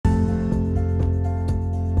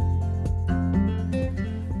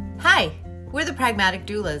We're the Pragmatic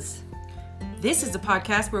Doulas. This is a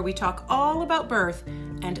podcast where we talk all about birth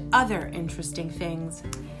and other interesting things.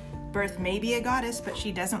 Birth may be a goddess, but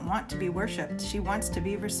she doesn't want to be worshipped. She wants to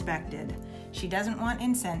be respected. She doesn't want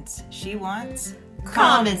incense. She wants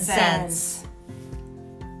common sense.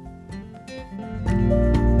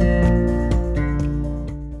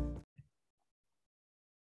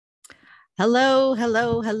 Hello,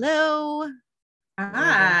 hello, hello.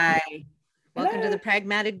 Hi. Welcome to the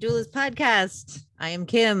Pragmatic Doulas podcast. I am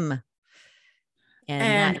Kim.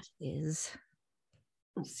 And that is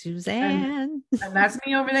Suzanne. And that's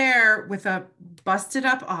me over there with a busted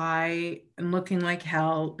up eye and looking like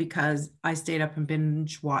hell because I stayed up and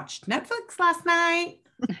binge watched Netflix last night.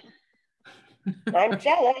 I'm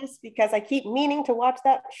jealous because I keep meaning to watch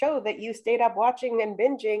that show that you stayed up watching and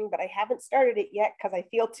binging, but I haven't started it yet because I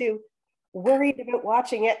feel too worried about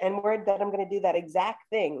watching it and worried that I'm going to do that exact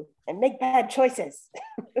thing and make bad choices.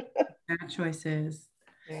 Bad choices.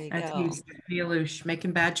 There you That's go. you, Stephanie Alouche,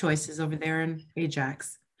 making bad choices over there in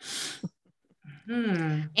Ajax.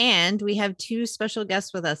 And we have two special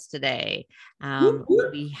guests with us today.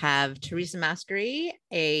 We have Teresa Maskery,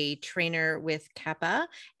 a trainer with Kappa,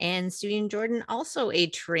 and Suyin Jordan, also a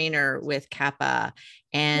trainer with Kappa.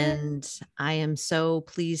 And I am so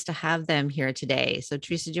pleased to have them here today. So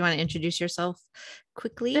Teresa, do you want to introduce yourself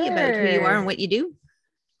quickly about who you are and what you do?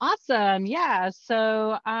 Awesome. Yeah.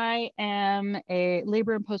 So I am a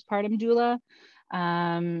labor and postpartum doula.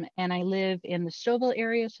 And I live in the Stouffville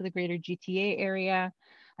area, so the greater GTA area.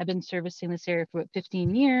 I've been servicing this area for about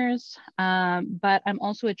 15 years, but I'm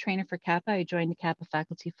also a trainer for Kappa. I joined the Kappa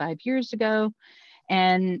faculty 5 years ago.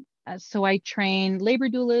 And so I train labor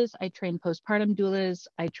doulas, I train postpartum doulas,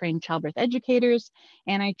 I train childbirth educators,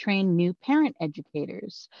 and I train new parent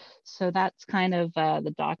educators. So that's kind of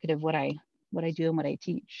the docket of what I do and what I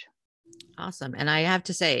teach. Awesome. And I have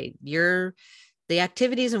to say, the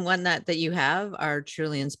activities and whatnot that you have are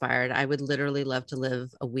truly inspired. I would literally love to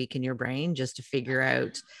live a week in your brain just to figure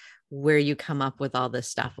out where you come up with all this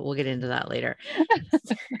stuff. But we'll get into that later.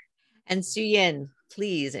 And Suyin,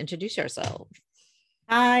 please introduce yourself.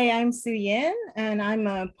 Hi, I'm Suyin, and I'm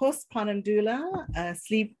a postpartum doula, a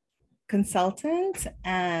sleep consultant,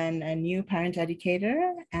 and a new parent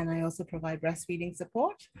educator. And I also provide breastfeeding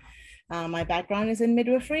support. My background is in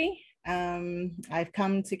midwifery. I've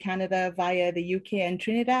come to Canada via the UK and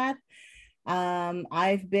Trinidad.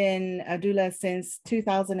 I've been a doula since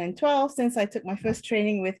 2012, since I took my first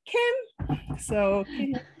training with Kim. So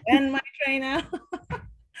Kim and my trainer.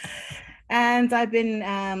 And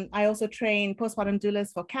I also train postpartum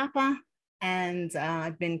doulas for Kappa, and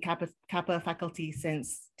I've been Kappa faculty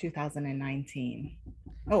since 2018.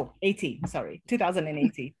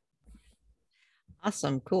 2018.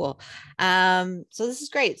 Awesome. Cool. So this is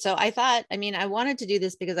great. So I wanted to do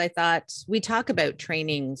this because I thought we talk about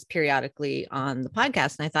trainings periodically on the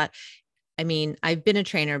podcast. And I thought, I've been a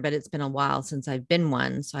trainer, but it's been a while since I've been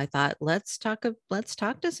one. So I thought, let's talk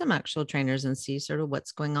to some actual trainers and see sort of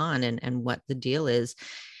what's going on and what the deal is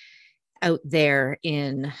out there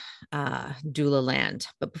in doula land.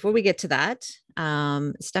 But before we get to that,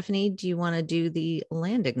 Stephanie, do you want to do the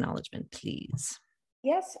land acknowledgement, please?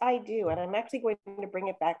 Yes, I do. And I'm actually going to bring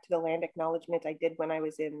it back to the land acknowledgement I did when I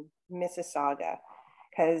was in Mississauga,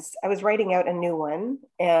 because I was writing out a new one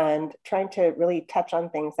and trying to really touch on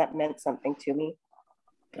things that meant something to me.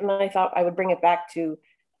 And then I thought I would bring it back to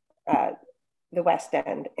the West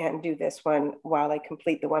End and do this one while I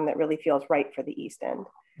complete the one that really feels right for the East End.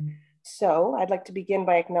 So I'd like to begin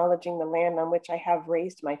by acknowledging the land on which I have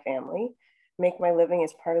raised my family, make my living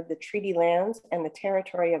as part of the treaty lands and the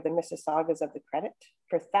territory of the Mississaugas of the Credit.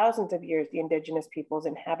 For thousands of years, the Indigenous peoples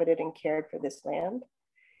inhabited and cared for this land.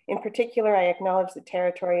 In particular, I acknowledge the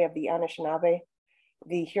territory of the Anishinaabe,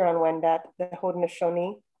 the Huron-Wendat, the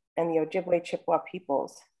Haudenosaunee, and the Ojibwe-Chippewa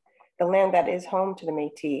peoples, the land that is home to the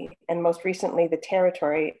Métis, and most recently, the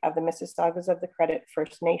territory of the Mississaugas of the Credit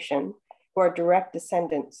First Nation, who are direct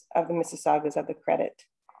descendants of the Mississaugas of the Credit.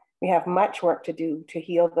 We have much work to do to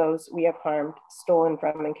heal those we have harmed, stolen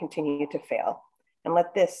from, and continue to fail. And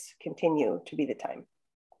let this continue to be the time.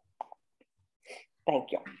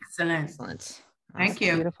 Thank you. Excellent. Thank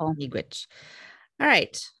you. Beautiful. Language. All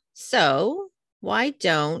right. So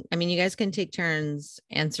you guys can take turns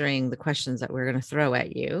answering the questions that we're going to throw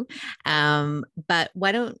at you. But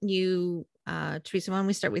why don't you, Teresa, why don't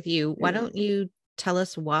we start with you? Why don't you tell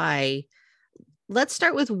us why? Let's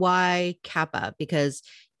start with why Kappa, because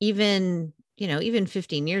even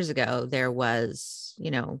 15 years ago, there was,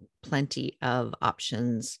 plenty of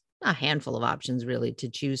options, a handful of options really to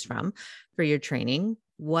choose from for your training.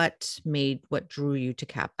 What drew you to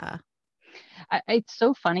Kappa? It's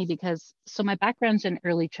so funny because my background's in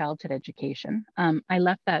early childhood education. I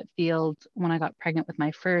left that field when I got pregnant with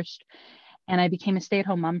my first, and I became a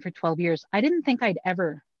stay-at-home mom for 12 years. I didn't think I'd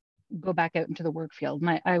ever go back out into the work field.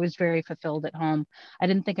 I was very fulfilled at home. I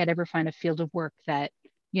didn't think I'd ever find a field of work that,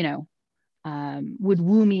 you know, would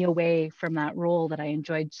woo me away from that role that I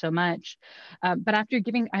enjoyed so much. But I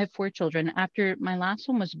have 4 children. After my last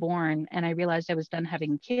one was born and I realized I was done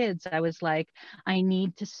having kids, I was like, I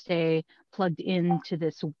need to stay plugged into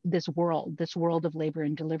this world of labor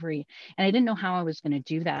and delivery. And I didn't know how I was going to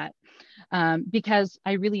do that because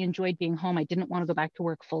I really enjoyed being home. I didn't want to go back to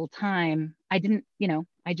work full time. I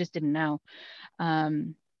just didn't know.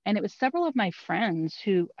 And it was several of my friends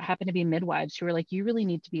who happened to be midwives who were like, you really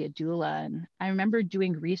need to be a doula. And I remember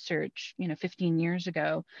doing research, 15 years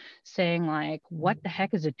ago, saying like, what the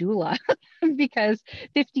heck is a doula? Because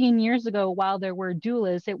 15 years ago, while there were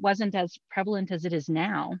doulas, it wasn't as prevalent as it is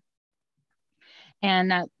now.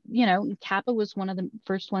 And CAPA was one of the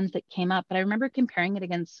first ones that came up. But I remember comparing it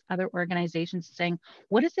against other organizations, saying,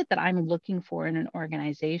 what is it that I'm looking for in an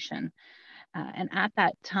organization? And at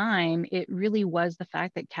that time, it really was the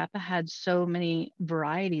fact that CAPA had so many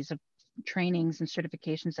varieties of trainings and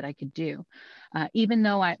certifications that I could do. Even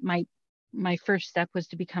though my first step was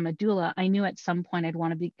to become a doula, I knew at some point I'd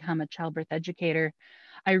want to become a childbirth educator.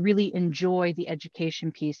 I really enjoy the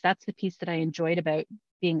education piece. That's the piece that I enjoyed about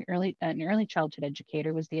being an early childhood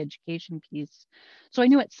educator, was the education piece. So I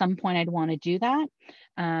knew at some point I'd want to do that.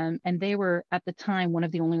 And they were at the time one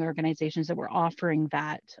of the only organizations that were offering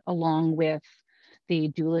that along with the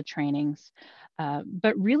doula trainings.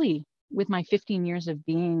 But really, with my 15 years of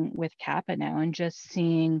being with CAPA now and just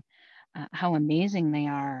seeing how amazing they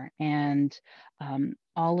are and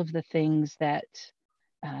all of the things that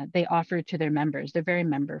they offer to their members. They're very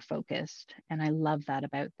member focused, and I love that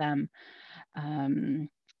about them.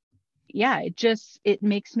 It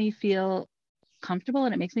makes me feel comfortable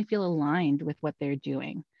and it makes me feel aligned with what they're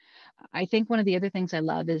doing. I think one of the other things I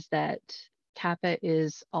love is that CAPA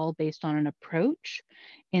is all based on an approach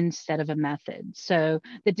instead of a method. So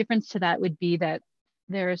the difference to that would be that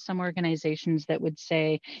there are some organizations that would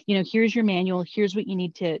say, here's your manual, here's what you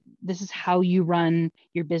need to, this is how you run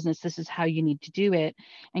your business, this is how you need to do it.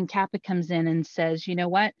 And CAPA comes in and says, you know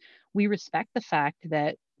what, we respect the fact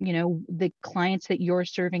that, the clients that you're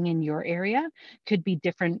serving in your area could be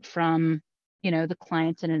different from, the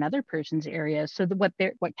clients in another person's area. So what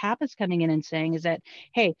CAPA's coming in and saying is that,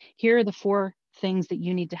 hey, here are the 4 things that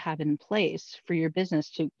you need to have in place for your business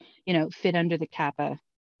to, fit under the CAPA,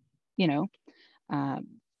 the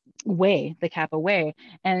CAPA way.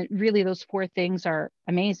 And really those 4 things are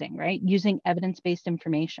amazing, right? Using evidence-based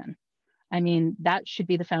information. I mean, that should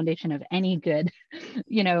be the foundation of any good,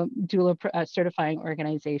 doula certifying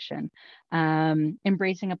organization.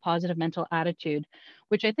 Embracing a positive mental attitude,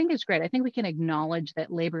 which I think is great. I think we can acknowledge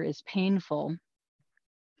that labor is painful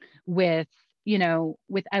without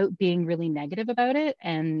being really negative about it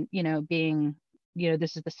and, being,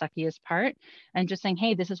 this is the suckiest part, and just saying,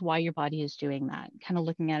 hey, this is why your body is doing that, kind of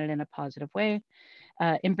looking at it in a positive way.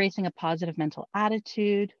 Embracing a positive mental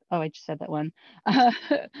attitude. Oh, I just said that one.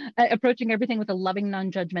 Approaching everything with a loving,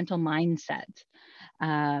 non-judgmental mindset.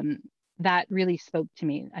 That really spoke to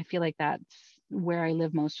me. I feel like that's where I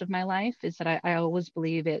live most of my life, is that I always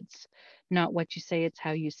believe it's not what you say, it's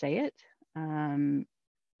how you say it. And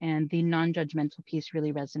the non-judgmental piece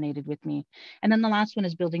really resonated with me. And then the last one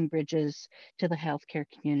is building bridges to the healthcare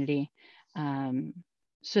community,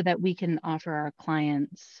 so that we can offer our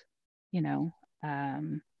clients,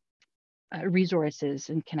 resources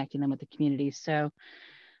and connecting them with the community. So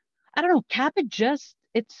I don't know, CAPA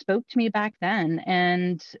it spoke to me back then.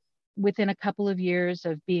 And within a couple of years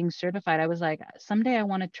of being certified, I was like, someday I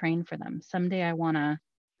want to train for them. Someday I want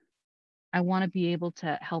to be able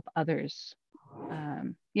to help others,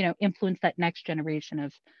 influence that next generation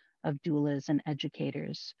of doulas and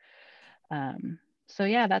educators. So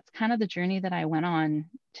yeah, that's kind of the journey that I went on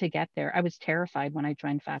to get there. I was terrified when I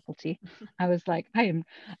joined faculty. I was like, I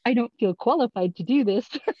don't feel qualified to do this,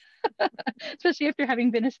 especially after having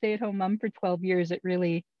been a stay-at-home mom for 12 years.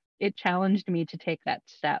 It challenged me to take that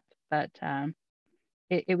step, but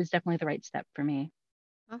it was definitely the right step for me.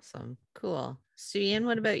 Awesome. Cool. Suyin,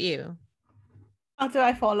 what about you? How do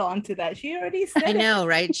I follow on to that? She already said I know,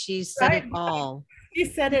 right? She said it all. She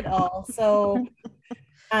said it all. So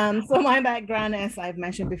so my background, as I've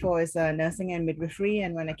mentioned before, is nursing and midwifery.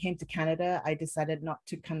 And when I came to Canada, I decided not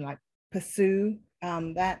to kind of like pursue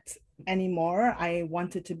that anymore. I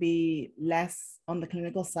wanted to be less on the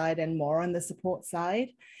clinical side and more on the support side.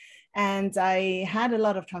 And I had a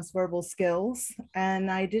lot of transferable skills, and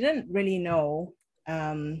I didn't really know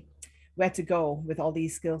where to go with all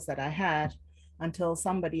these skills that I had, until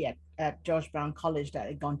somebody at George Brown College that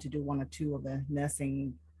had gone to do 1 or 2 of the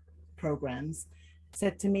nursing programs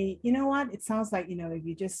said to me, you know what, it sounds like, if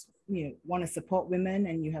you just want to support women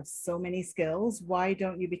and you have so many skills, why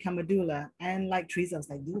don't you become a doula? And like Teresa was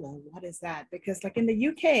like, doula, what is that? Because like in the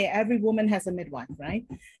UK, every woman has a midwife, right?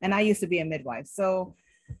 And I used to be a midwife. So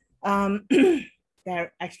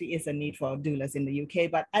there actually is a need for doulas in the UK,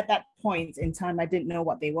 but at that point in time, I didn't know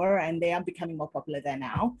what they were, and they are becoming more popular there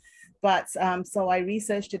now. But so I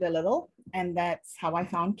researched it a little, and that's how I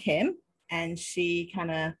found Kim. And she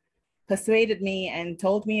kind of persuaded me and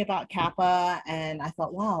told me about Kappa, and I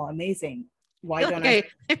thought, wow, amazing. Why don't I?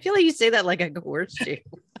 I feel like you say that like I coerced you.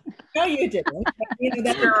 No, you didn't.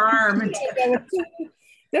 That's your arm.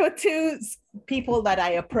 There were 2 people that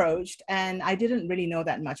I approached, and I didn't really know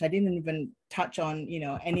that much. I didn't even touch on,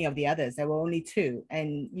 any of the others. There were only 2,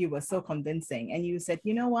 and you were so convincing. And you said,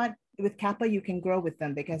 you know what, with Kappa, you can grow with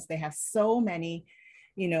them because they have so many,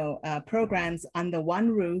 programs under one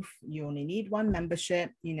roof. You only need 1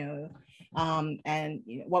 membership, and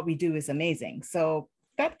what we do is amazing. So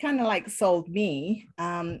that kind of like sold me.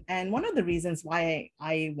 And one of the reasons why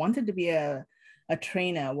I wanted to be a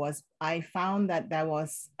trainer was I found that there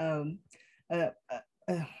was a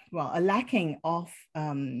lacking of,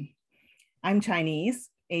 I'm Chinese,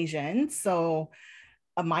 Asian. So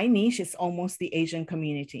my niche is almost the Asian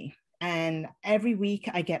community. And every week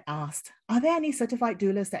I get asked, are there any certified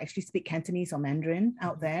doulas that actually speak Cantonese or Mandarin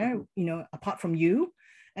out there, apart from you?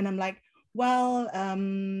 And I'm like, well,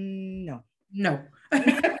 no. No.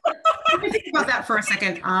 Let me think about that for a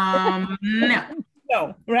second. No.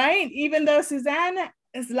 No, right? Even though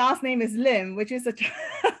Suzanne's last name is Lim, which is I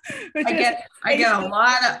get a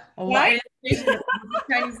lot of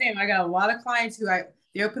Chinese name. I got a lot of clients who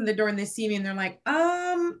they open the door and they see me and they're like,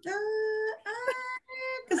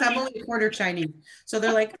 because I'm only a quarter Chinese. So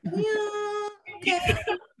they're like, yeah, okay.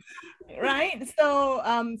 Right.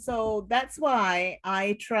 So that's why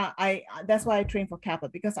I train for Kappa,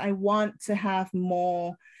 because I want to have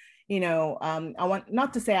more, I want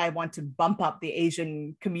not to say I want to bump up the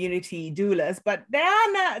Asian community doulas, but there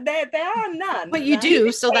are none. But you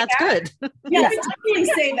do, so that's good. Yes, I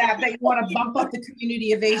didn't say that you want to bump up the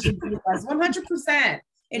community of Asian doulas. 100%.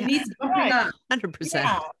 It needs bumping up.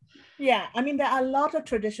 100%. Yeah. I mean, there are a lot of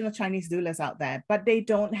traditional Chinese doulas out there, but they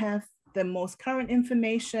don't have the most current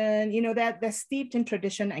information. They're steeped in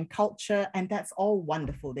tradition and culture, and that's all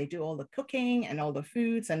wonderful. They do all the cooking and all the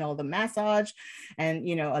foods and all the massage and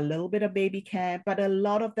a little bit of baby care, but a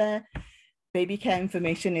lot of the baby care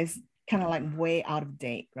information is kind of like way out of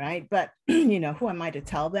date, right? But who am I to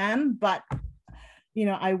tell them? But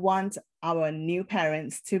I want our new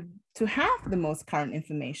parents to have the most current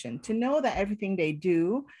information, to know that everything they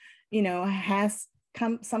do has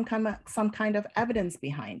some kind of evidence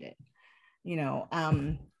behind it.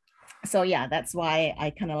 So yeah, that's why I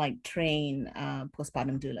kind of like train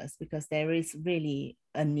postpartum doulas, because there is really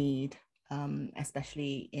a need,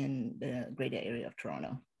 especially in the greater area of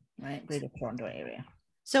Toronto, right? Greater Toronto area.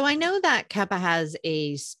 So I know that Kappa has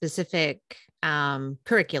a specific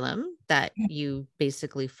curriculum that you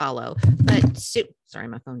basically follow, but sorry,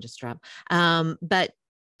 my phone just dropped. But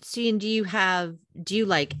Suyin, do you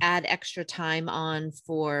like add extra time on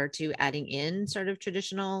to adding in sort of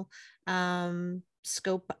traditional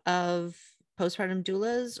scope of postpartum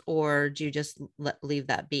doulas, or do you just leave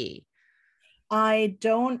that be? I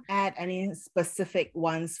don't add any specific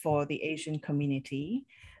ones for the Asian community,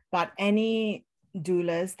 but any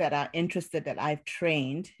doulas that are interested, that I've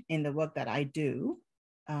trained in the work that I do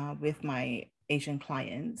with my Asian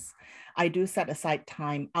clients, I do set aside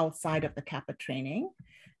time outside of the Kappa training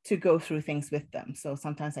to go through things with them. So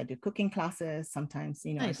sometimes I do cooking classes, sometimes,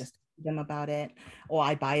 nice. I just tell them about it, or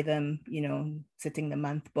I buy them, Sitting the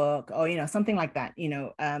Month book, or, something like that.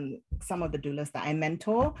 Some of the doulas that I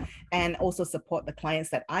mentor and also support the clients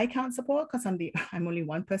that I can't support, because I'm only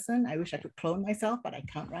one person. I wish I could clone myself, but I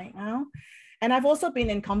can't right now. And I've also been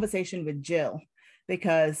in conversation with Jill,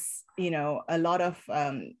 because, a lot of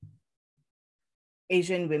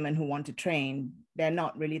Asian women who want to train, they're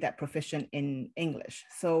not really that proficient in English.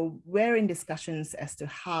 So we're in discussions as to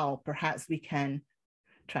how perhaps we can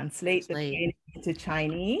translate the training into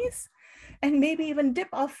Chinese, and maybe even dip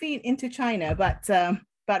our feet into China.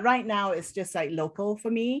 But right now it's just like local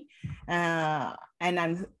for me.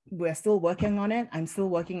 And we're still working on it. I'm still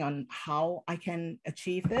working on how I can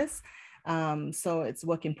achieve this. So it's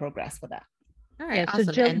work in progress for that. All right, Yeah, so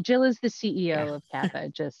awesome. Jill, And Jill is the CEO yeah, of Kappa.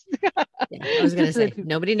 Just yeah, I was going to just so say,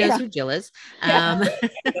 nobody knows yeah. who Jill is. Yeah.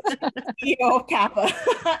 CEO of Kappa,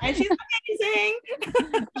 and she's amazing.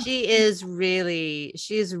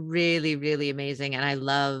 She's really, really amazing. And I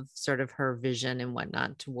love sort of her vision and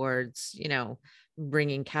whatnot towards,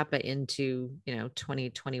 bringing Kappa into,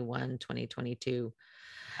 2021, 2022.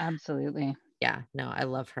 Absolutely. Yeah, no, I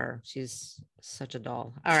love her. She's such a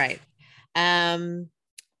doll. All right.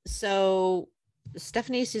 So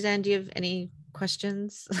Stephanie, Suzanne, do you have any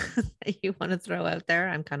questions that you want to throw out there?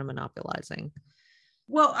 I'm kind of monopolizing.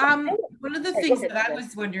 Well, one of the Sorry, things go ahead, that I Suzanne.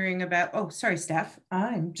 was wondering about, oh, sorry, Steph,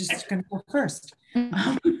 I'm just going to go first.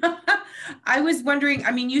 I was wondering,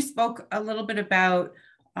 I mean, you spoke a little bit about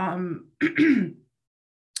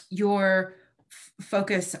your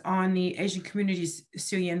focus on the Asian communities,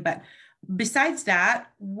 Suyin, but besides that,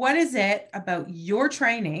 what is it about your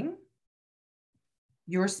training,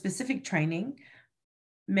 your specific training,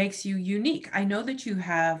 makes you unique? I know that you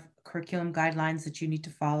have curriculum guidelines that you need to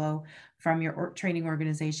follow from your training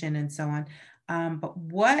organization and so on.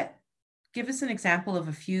 But give us an example of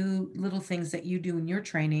a few little things that you do in your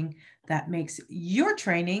training that makes your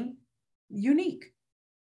training unique.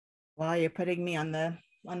 Wow, you're putting me on the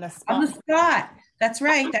spot. On the spot. That's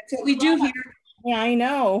right. That's what we do here. Yeah, I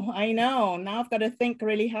know. Now I've got to think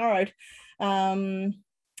really hard.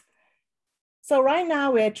 So right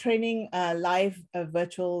now we're training live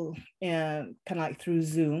virtual, kind of like through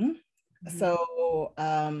Zoom. Mm-hmm. So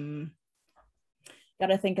got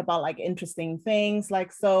to think about like interesting things,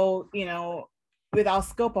 like, so, with our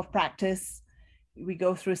scope of practice, we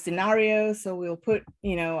go through scenarios. So we'll put,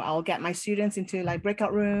 I'll get my students into like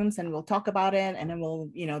breakout rooms and we'll talk about it. And then we'll,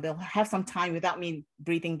 they'll have some time without me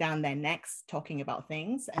breathing down their necks, talking about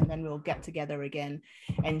things. And then we'll get together again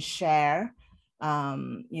and share,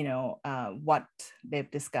 what they've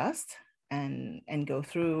discussed and go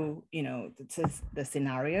through, the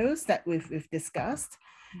scenarios that we've discussed.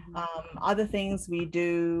 Mm-hmm. Other things we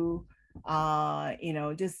do,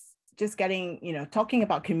 just getting, talking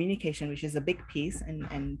about communication, which is a big piece,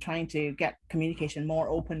 and trying to get communication more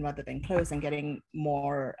open rather than closed, and getting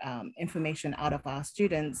more information out of our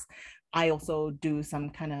students. I also do some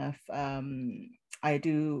kind of,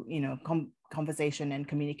 conversation and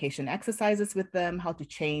communication exercises with them, how to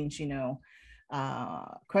change,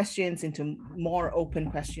 questions into more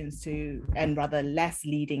open questions and rather less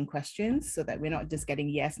leading questions, so that we're not just getting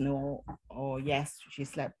yes, no, or yes, she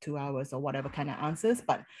slept 2 hours, or whatever kind of answers,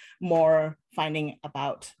 but more finding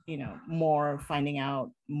out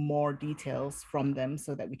more details from them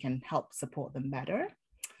so that we can help support them better.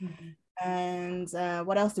 Mm-hmm. And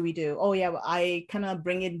what else do we do? Oh yeah, I kind of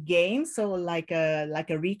bring in games, so like a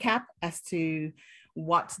recap as to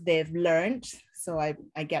what they've learned. So I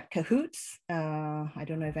get Kahoots. I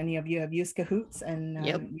don't know if any of you have used Kahoots, and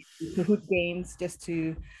yep. Kahoot games, just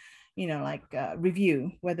to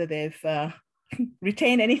review whether they've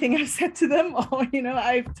retained anything I've said to them, or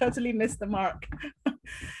I've totally missed the mark.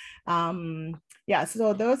 Yeah,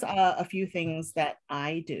 so those are a few things that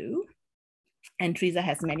I do. And Teresa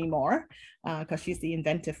has many more, because she's the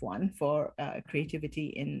inventive one for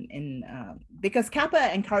creativity because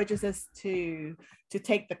Kappa encourages us to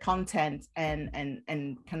take the content and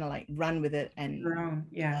kind of like run with it and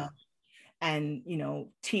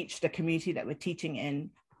teach the community that we're teaching in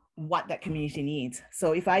what that community needs.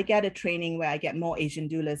 So if I get a training where I get more Asian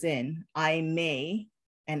doulas in, I may,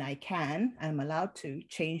 and I'm allowed to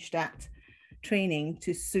change that training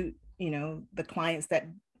to suit, the clients that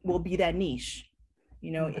will be their niche.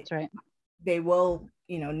 That's right. They will,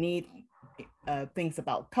 need things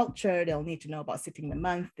about culture. They'll need to know about sitting the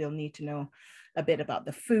month. They'll need to know a bit about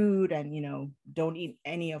the food, and, don't eat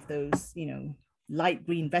any of those, light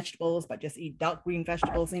green vegetables, but just eat dark green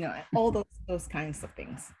vegetables, all those kinds of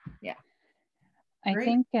things. Yeah. I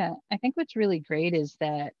think what's really great is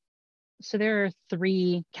that, so there are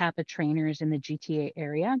 3 Kappa trainers in the GTA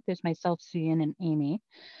area. There's myself, Suyin, and Amy.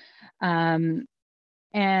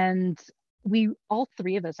 And all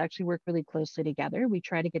 3 of us actually work really closely together. We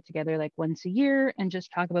try to get together like once a year and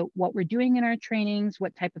just talk about what we're doing in our trainings,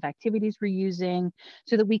 what type of activities we're using,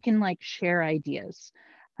 so that we can like share ideas.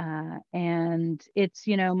 And it's,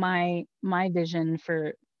 my vision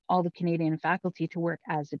for all the Canadian faculty to work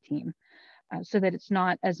as a team. So that it's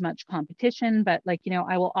not as much competition, but like,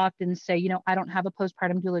 I will often say, I don't have a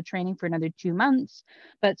postpartum doula training for another 2 months,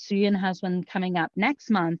 but Suyin has one coming up next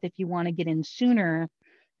month. If you want to get in sooner,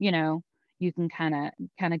 you can kind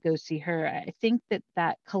of go see her. I think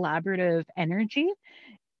that collaborative energy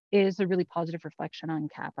is a really positive reflection on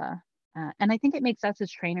Kappa. And I think it makes us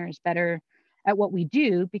as trainers better at what we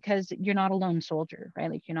do, because you're not a lone soldier,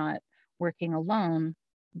 right? Like, you're not working alone,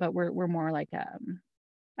 but we're more like,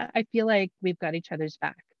 I feel like we've got each other's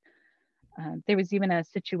back. There was even a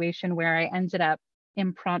situation where I ended up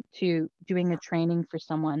impromptu doing a training for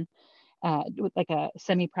someone, with like a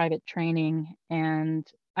semi-private training, and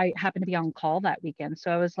I happened to be on call that weekend. So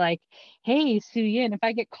I was like, hey, Suyin, if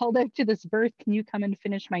I get called out to this birth, can you come and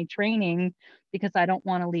finish my training? Because I don't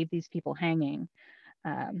want to leave these people hanging.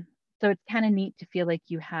 So it's kind of neat to feel like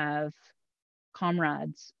you have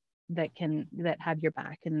comrades that have your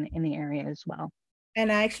back in the area as well. And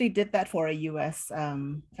I actually did that for a US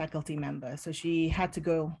faculty member. So she had to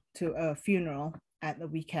go to a funeral at the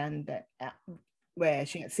weekend where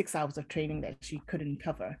she had 6 hours of training that she couldn't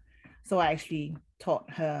cover. So I actually taught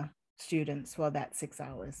her students for that 6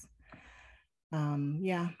 hours.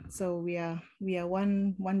 Yeah, so we are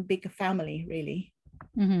one big family, really.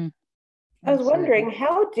 Mm-hmm. I was wondering,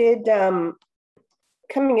 how did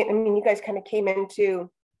coming in, I mean, you guys kind of came into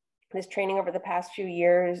this training over the past few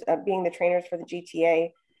years, being the trainers for the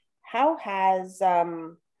GTA. How has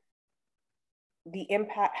how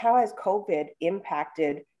has COVID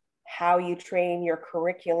impacted how you train, your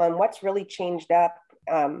curriculum? What's really changed up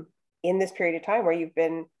in this period of time where you've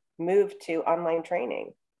been moved to online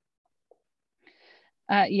training?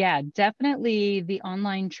 Yeah, definitely the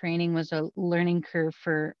online training was a learning curve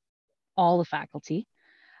for all the faculty.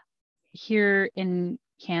 Here in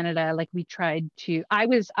Canada, like we tried to,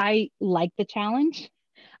 I like the challenge.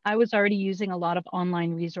 I was already using a lot of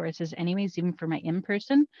online resources anyways, even for my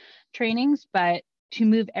in-person trainings, but to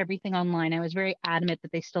move everything online, I was very adamant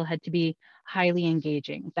that they still had to be highly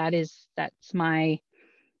engaging. That's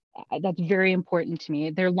very important to me.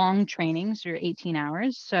 They're long trainings, they're 18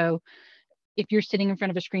 hours. So if you're sitting in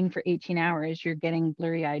front of a screen for 18 hours, you're getting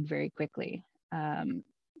blurry-eyed very quickly.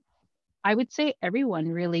 I would say everyone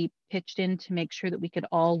really pitched in to make sure that we could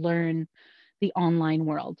all learn the online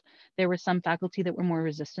world. There were some faculty that were more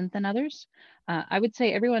resistant than others. I would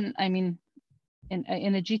say everyone, I mean,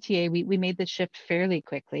 in the GTA, we made the shift fairly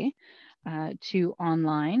quickly to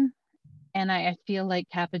online. And I feel like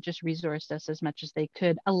CAPA just resourced us as much as they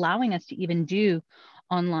could, allowing us to even do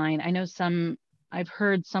online. I know I've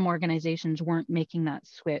heard some organizations weren't making that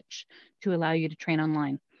switch to allow you to train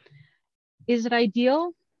online. Is it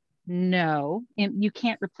ideal? No, you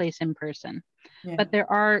can't replace in person. Yeah. But there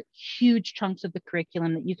are huge chunks of the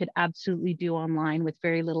curriculum that you could absolutely do online with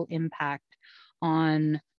very little impact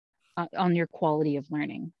on your quality of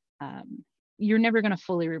learning. You're never going to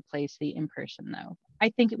fully replace the in-person though.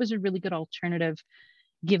 I think it was a really good alternative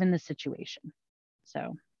given the situation.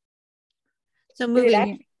 So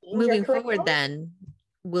moving forward then,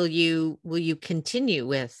 will you continue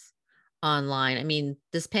with online? I mean,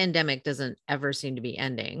 this pandemic doesn't ever seem to be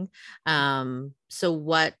ending. So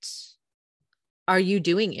what are you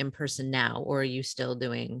doing in person now, or are you still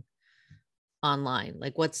doing online?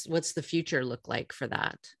 Like what's the future look like for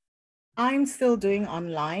that? I'm still doing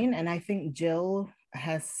online, and I think Jill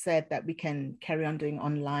has said that we can carry on doing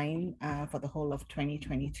online for the whole of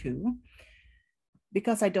 2022,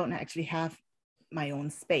 because I don't actually have my own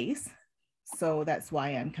space. So that's why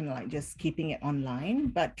I'm kind of like just keeping it online,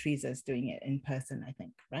 but Teresa's doing it in person, I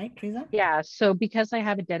think, right, Teresa? Yeah, so because I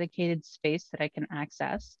have a dedicated space that I can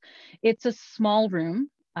access, it's a small room,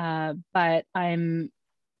 but I'm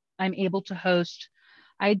able to host,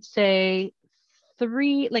 I'd say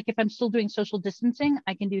 3, like if I'm still doing social distancing,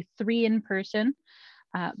 I can do 3 in person.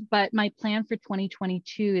 But my plan for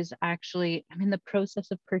 2022 is actually, I'm in the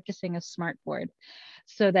process of purchasing a smart board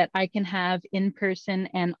so that I can have in-person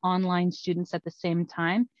and online students at the same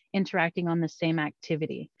time interacting on the same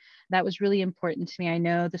activity. That was really important to me. I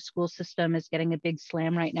know the school system is getting a big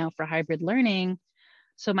slam right now for hybrid learning.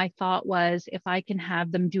 So my thought was, if I can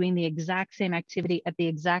have them doing the exact same activity at the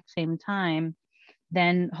exact same time,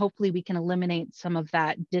 then hopefully we can eliminate some of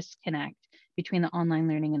that disconnect between the online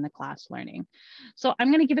learning and the class learning. So I'm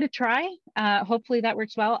going to give it a try. Hopefully that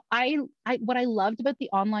works well. What I loved about the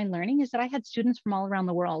online learning is that I had students from all around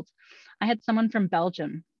the world. I had someone from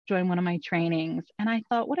Belgium join one of my trainings, and I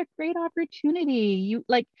thought, what a great opportunity.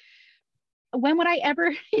 When would I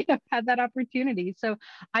ever have that opportunity? So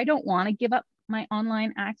I don't want to give up my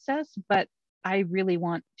online access, but I really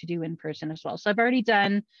want to do in person as well. So I've already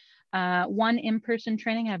done one in-person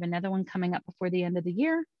training. I have another one coming up before the end of the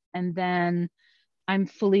year. And then I'm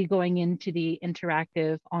fully going into the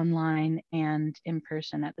interactive online and in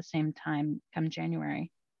person at the same time come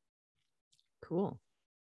January. Cool.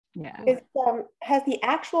 Yeah. Has the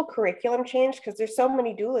actual curriculum changed? Because there's so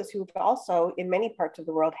many doulas who've also, in many parts of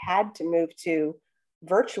the world, had to move to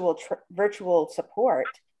virtual support.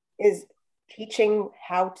 Is teaching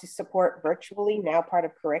how to support virtually now part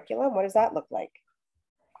of curriculum? What does that look like?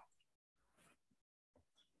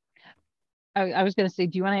 I was going to say,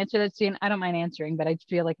 do you want to answer that, Suyin? I don't mind answering, but I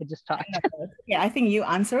feel like I just talked. Yeah, I think you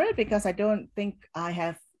answer it because I don't think I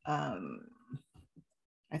have, I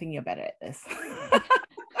think you're better at this.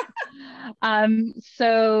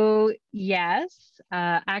 So yes,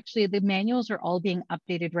 actually the manuals are all being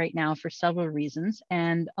updated right now for several reasons.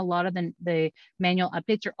 And a lot of the manual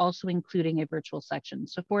updates are also including a virtual section.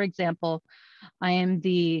 So for example, I am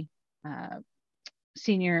the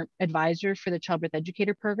senior advisor for the childbirth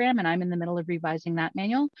educator program, and I'm in the middle of revising that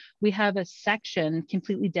manual. We have a section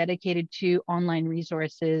completely dedicated to online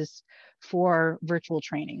resources for virtual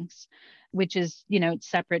trainings, which is,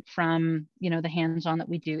 separate from, the hands-on that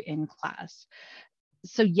we do in class.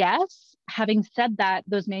 So yes, having said that,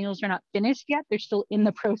 those manuals are not finished yet. They're still in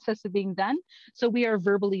the process of being done. So we are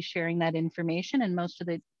verbally sharing that information, and most of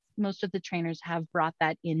the trainers have brought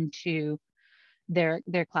that into their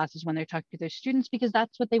classes when they're talking to their students, because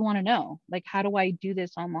that's what they want to know. Like, how do I do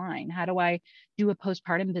this online? How do I do a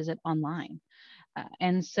postpartum visit online?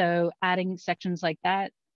 And so adding sections like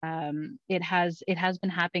that, it has been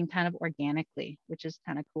happening kind of organically, which is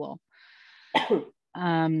kind of cool.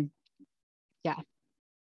 Yeah.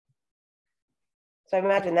 So I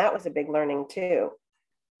imagine that was a big learning too,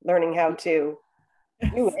 learning how to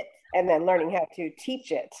do it and then learning how to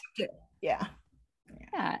teach it. Yeah.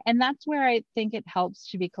 Yeah, and that's where I think it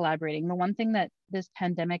helps to be collaborating. The one thing that this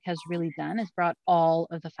pandemic has really done is brought all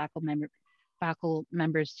of the faculty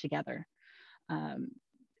members together.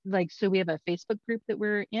 So we have a Facebook group that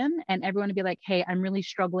we're in, and everyone would be like, hey, I'm really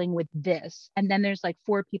struggling with this. And then there's like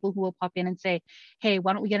 4 people who will pop in and say, hey,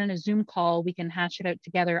 why don't we get on a Zoom call? We can hash it out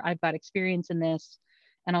together. I've got experience in this,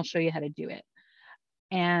 and I'll show you how to do it.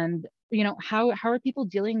 And, how are people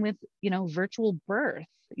dealing with, virtual birth,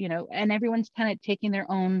 and everyone's kind of taking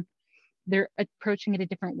they're approaching it a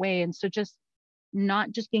different way. And so just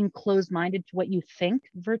not just being closed-minded to what you think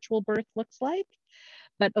virtual birth looks like,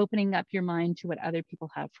 but opening up your mind to what other people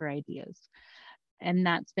have for ideas. And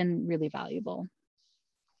that's been really valuable.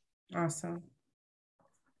 Awesome.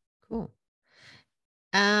 Cool.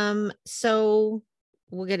 So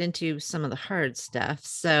we'll get into some of the hard stuff.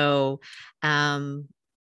 So,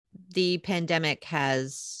 the pandemic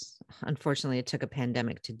has, unfortunately, it took a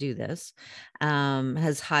pandemic to do this,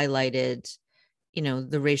 has highlighted,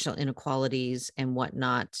 the racial inequalities and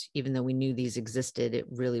whatnot. Even though we knew these existed, it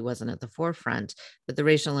really wasn't at the forefront. But the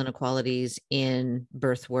racial inequalities in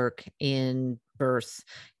birth work, in birth,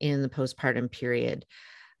 in the postpartum period.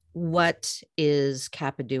 What is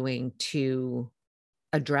CAPA doing to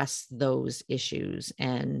address those issues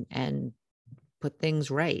and put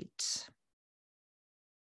things right?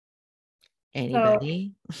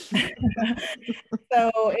 Anybody?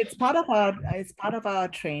 So it's part of our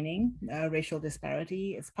training, racial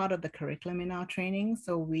disparity. It's part of the curriculum in our training.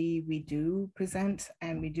 So we do present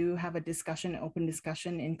and we do have a discussion, open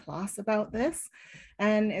discussion in class about this.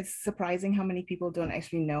 And it's surprising how many people don't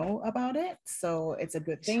actually know about it. So it's a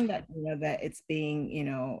good thing that that it's being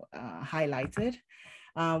highlighted.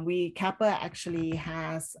 CAPA actually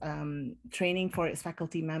has training for its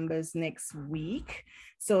faculty members next week,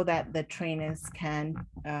 so that the trainers can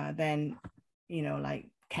then,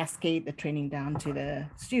 cascade the training down to the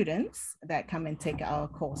students that come and take our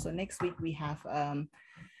course. So next week we have a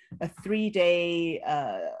 3-day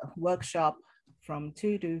workshop from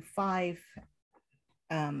 2 to 5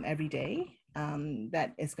 every day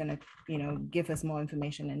that is going to, give us more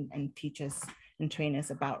information and teach us and train us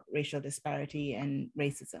about racial disparity and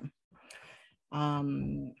racism.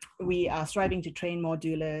 We are striving to train more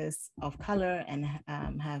doulas of color and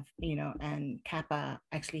have, and CAPA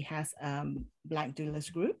actually has Black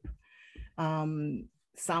doulas group.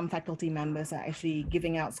 Some faculty members are actually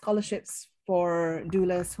giving out scholarships for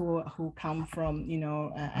doulas who come from,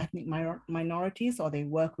 ethnic minorities, or they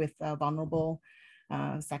work with vulnerable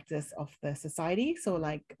sectors of the society. So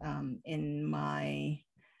like in my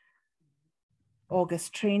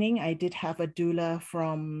August training, I did have a doula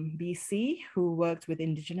from BC who worked with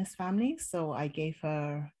Indigenous families. So I gave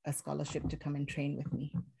her a scholarship to come and train with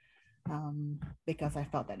me because I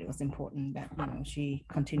felt that it was important that, she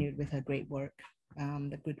continued with her great work,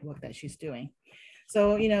 the good work that she's doing.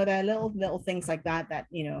 So, there are little things like that,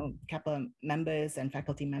 CAPA members and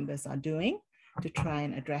faculty members are doing to try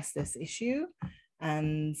and address this issue.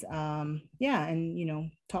 And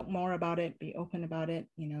talk more about it, be open about it,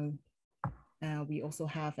 we also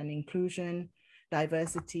have an inclusion,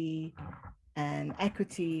 diversity, and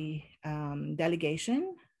equity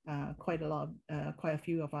delegation. Quite a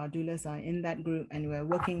few of our doulas are in that group, and we're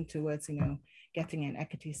working towards, getting an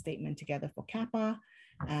equity statement together for CAPA,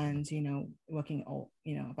 and working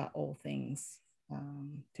about all things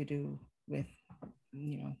to do with,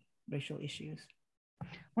 racial issues.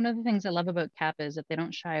 One of the things I love about CAPA is that they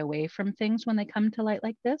don't shy away from things when they come to light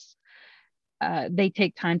like this. They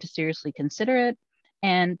take time to seriously consider it.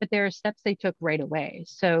 But there are steps they took right away.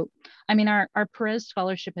 So, I mean, our Perez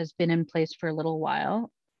scholarship has been in place for a little while.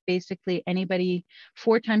 Basically, anybody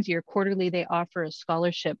 4 times a year, quarterly, they offer a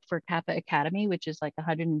scholarship for CAPA Academy, which is like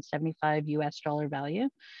 $175 US value.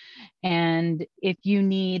 And if you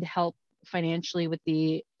need help financially with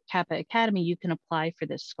the CAPA Academy, you can apply for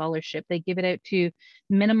this scholarship. They give it out to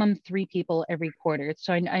minimum 3 people every quarter.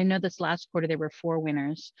 So I know this last quarter, there were 4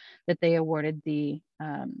 winners that they awarded the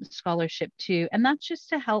scholarship to. And that's just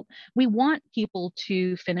to help. We want people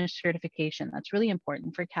to finish certification. That's really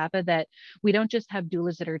important for CAPA, that we don't just have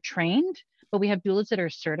doulas that are trained, but we have doulas that are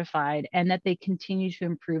certified and that they continue to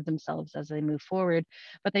improve themselves as they move forward.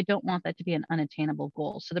 But they don't want that to be an unattainable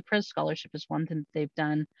goal. So the Perez scholarship is one thing that they've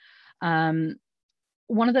done.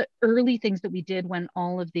 One of the early things that we did when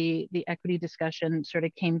all of the equity discussion sort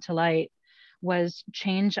of came to light was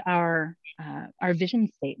change our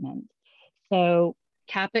vision statement. So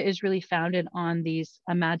CAPA is really founded on these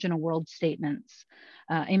imagine a world statements.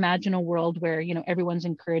 Imagine a world where, you know, everyone's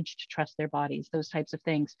encouraged to trust their bodies, those types of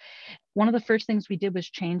things. One of the first things we did was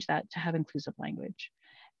change that to have inclusive language.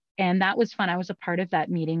 And that was fun. I was a part of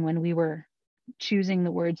that meeting when we were choosing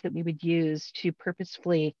the words that we would use to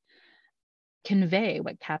purposefully convey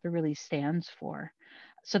what CAPA really stands for.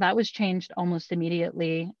 So that was changed almost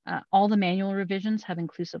immediately. All the manual revisions have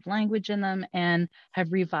inclusive language in them and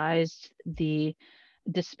have revised the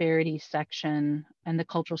disparity section and the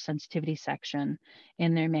cultural sensitivity section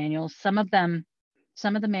in their manuals. Some of the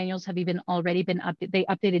manuals have even already been updated. They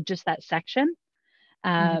updated just that section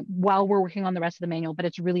while we're working on the rest of the manual, but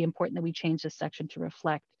it's really important that we change this section to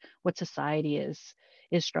reflect what society is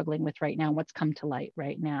struggling with right now, what's come to light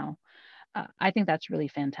right now. I think that's really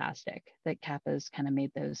fantastic that CAPA's kind of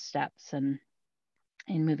made those steps and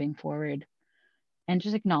in moving forward and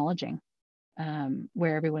just acknowledging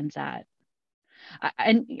where everyone's at.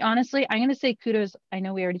 And honestly, I'm going to say kudos. I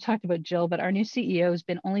know we already talked about Jill, but our new CEO has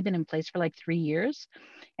only been in place for like 3 years,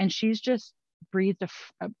 and she's just breathed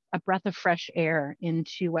a breath of fresh air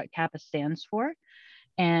into what CAPA stands for,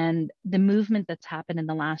 and the movement that's happened in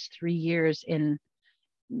the last 3 years in,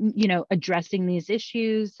 you know, addressing these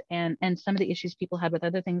issues and some of the issues people had with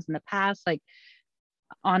other things in the past. Like,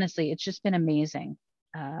 honestly, it's just been amazing.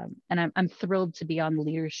 And I'm thrilled to be on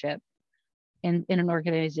leadership in an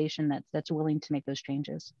organization that's willing to make those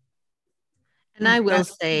changes. And I will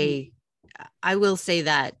say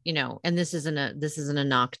that, you know, and this isn't a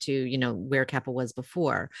knock to, you know, where CAPA was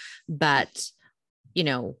before, but, you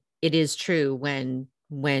know, it is true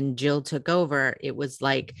when Jill took over, it was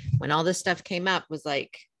like when all this stuff came up was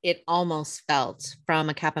like, it almost felt from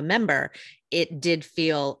a CAPA member, it did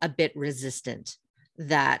feel a bit resistant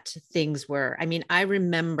that things were, I mean, I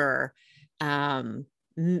remember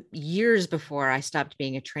years before I stopped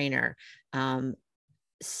being a trainer, I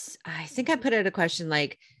think I put out a question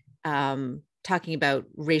like talking about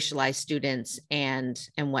racialized students and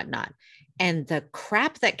whatnot. And the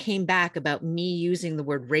crap that came back about me using the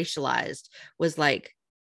word racialized was like,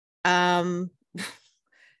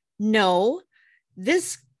 no,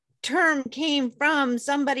 this term came from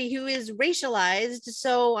somebody who is racialized.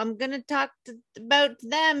 So I'm going to talk about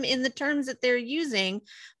them in the terms that they're using.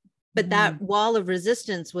 But that wall of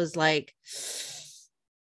resistance was like,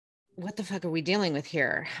 what the fuck are we dealing with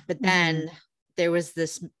here? But then there was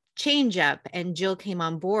this change up and Jill came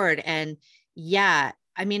on board. And yeah,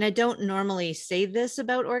 I mean, I don't normally say this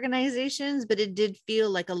about organizations, but it did feel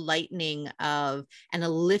like a lightening of and a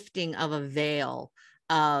lifting of a veil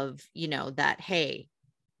of, you know, that, hey,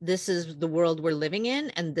 this is the world we're living in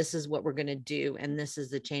and this is what we're going to do. And this is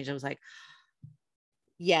the change. I was like,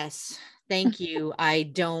 yes, thank you. I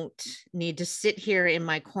don't need to sit here in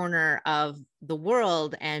my corner of the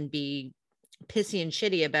world and be pissy and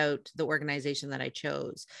shitty about the organization that I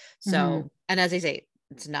chose. So, and as I say,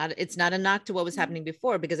 it's not a knock to what was happening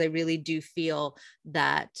before, because I really do feel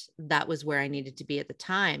that that was where I needed to be at the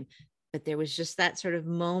time. But there was just that sort of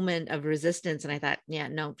moment of resistance. And I thought, yeah,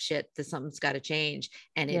 no shit, something's got to change.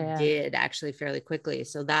 And it did actually fairly quickly.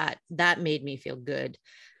 So that made me feel good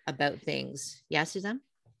about things. Yeah, Suzanne?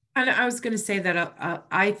 And I was going to say that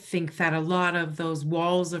I think that a lot of those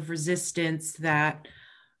walls of resistance that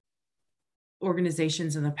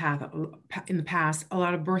organizations in the past, a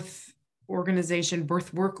lot of birth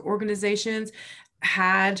work organizations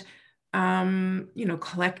had, you know,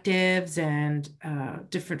 collectives and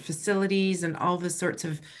different facilities and all the sorts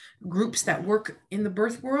of groups that work in the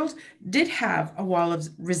birth world did have a wall of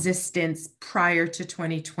resistance prior to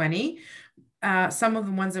 2020. Some of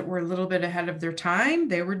the ones that were a little bit ahead of their time,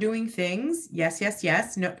 they were doing things. Yes, yes,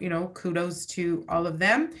 yes. No, you know, kudos to all of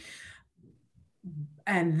them.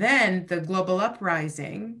 And then the global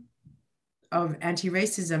uprising of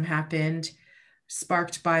anti-racism happened,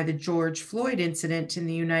 sparked by the George Floyd incident in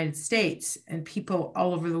the United States. And people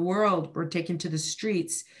all over the world were taken to the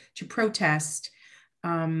streets to protest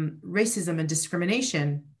racism and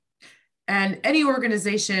discrimination. And any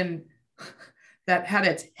organization that had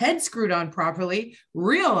its head screwed on properly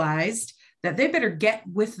realized that they better get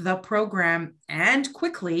with the program and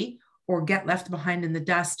quickly, or get left behind in the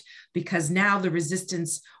dust, because now the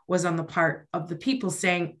resistance was on the part of the people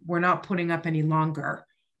saying, we're not putting up any longer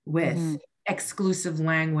with exclusive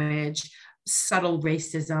language, subtle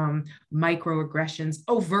racism, microaggressions,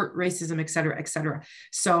 overt racism, et cetera, et cetera.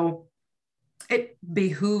 So it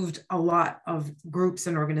behooved a lot of groups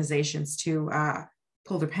and organizations to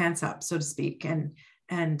pull their pants up, so to speak, and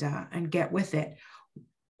get with it.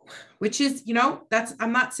 Which is, you know, that's,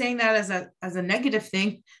 I'm not saying that as a negative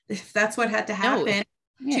thing. If that's what had to happen,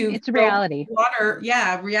 it's a reality.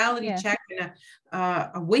 Reality check and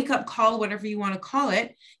a wake up call, whatever you want to call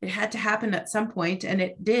it. It had to happen at some point, and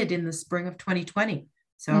it did in the spring of 2020.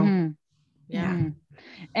 So,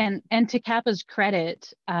 And to Kappa's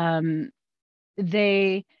credit,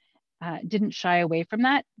 they didn't shy away from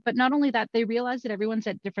that. But not only that, they realized that everyone's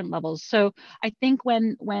at different levels. So I think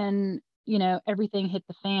when you know, everything hit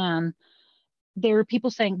the fan, there were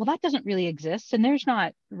people saying, well, that doesn't really exist. And there's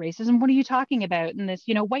not racism. What are you talking about? And this,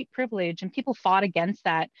 you know, white privilege, and people fought against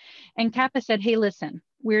that. And Kappa said, hey, listen,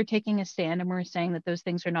 we're taking a stand and we're saying that those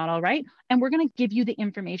things are not all right. And we're going to give you the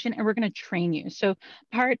information and we're going to train you. So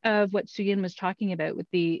part of what Suyin was talking about with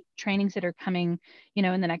the trainings that are coming, you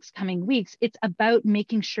know, in the next coming weeks, it's about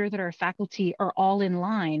making sure that our faculty are all in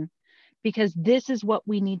line, because this is what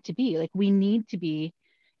we need to be. Like, we need to be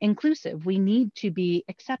inclusive. We need to be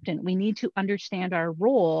acceptant. We need to understand our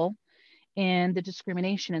role in the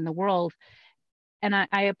discrimination in the world. And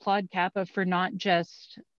I applaud Kappa for not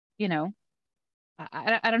just, you know,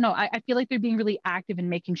 I don't know. I feel like they're being really active in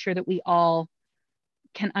making sure that we all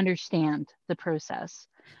can understand the process.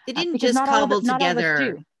 They didn't just cobble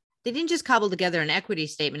together. They didn't just cobble together an equity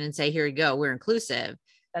statement and say, here you go, we're inclusive.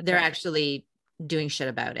 They're actually doing shit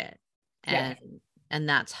about it. And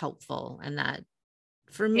that's helpful. And that,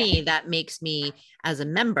 for me, that makes me, as a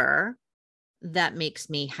member, that makes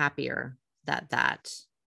me happier that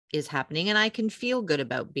is happening. And I can feel good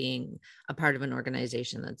about being a part of an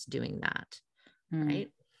organization that's doing that.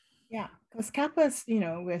 Right. Yeah. Because Kappa's, you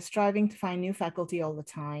know, we're striving to find new faculty all the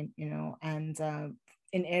time, you know, and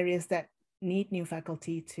in areas that need new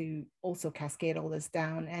faculty to also cascade all this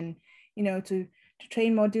down, and, you know, to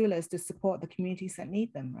train more doulas to support the communities that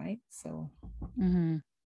need them. Right. So.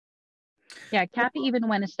 Yeah, Kappa even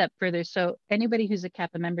went a step further. So anybody who's a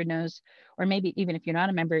Kappa member knows, or maybe even if you're not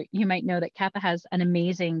a member, you might know that Kappa has an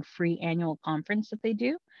amazing free annual conference that they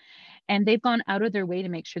do. And they've gone out of their way to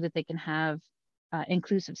make sure that they can have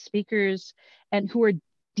inclusive speakers and who are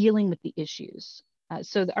dealing with the issues.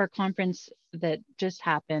 So our conference that just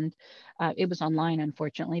happened, it was online,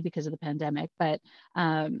 unfortunately, because of the pandemic. But,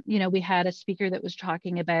 you know, we had a speaker that was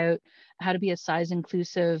talking about how to be a size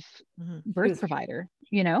inclusive birth provider,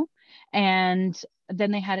 you know, and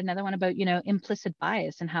then they had another one about, you know, implicit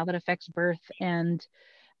bias and how that affects birth and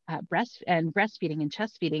breastfeeding and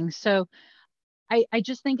chest feeding. So I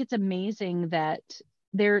just think it's amazing that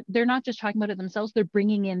they're not just talking about it themselves, they're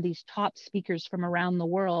bringing in these top speakers from around the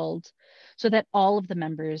world so that all of the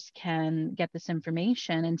members can get this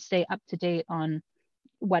information and stay up to date on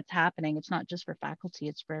what's happening. It's not just for faculty,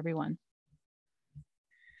 it's for everyone.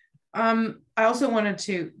 I also wanted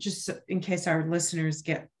to, just in case our listeners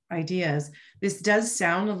get ideas, this does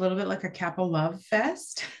sound a little bit like a Kappa love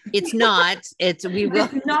fest. It's not. It's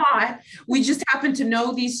not. We just happen to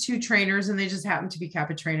know these two trainers, and they just happen to be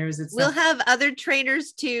Kappa trainers. We'll have other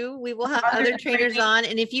trainers too. We will have other trainers on.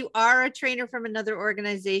 And if you are a trainer from another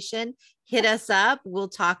organization, hit us up. We'll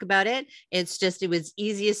talk about it. It's just, it was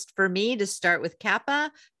easiest for me to start with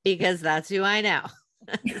Kappa because that's who I know.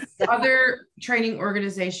 Other training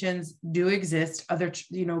organizations do exist, other,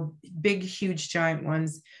 you know, big, huge, giant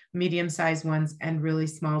ones, medium-sized ones, and really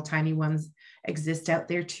small, tiny ones exist out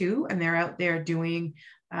there too. And they're out there doing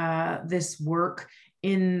this work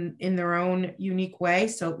in their own unique way.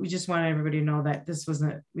 So we just want everybody to know that this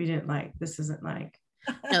isn't like.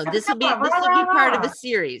 No, this will be part of a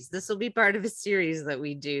series. This will be part of a series that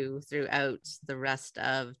we do throughout the rest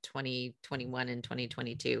of 2021 and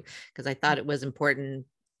 2022, because I thought it was important.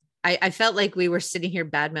 I felt like we were sitting here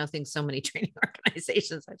bad mouthing so many training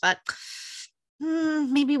organizations. I thought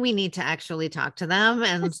maybe we need to actually talk to them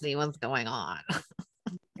and see what's going on.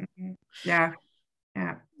 Yeah.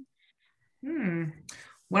 Yeah.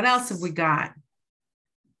 What else have we got?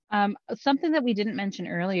 Something that we didn't mention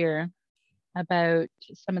earlier about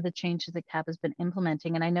some of the changes that CAP has been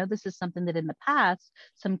implementing, and I know this is something that in the past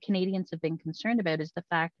some Canadians have been concerned about, is the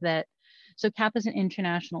fact that CAP is an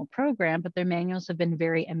international program, but their manuals have been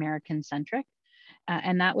very American centric,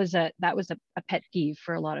 and that was a pet peeve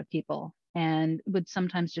for a lot of people and would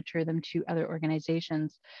sometimes deter them to other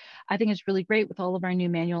organizations. I think it's really great with all of our new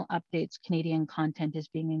manual updates, Canadian content is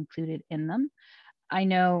being included in them. I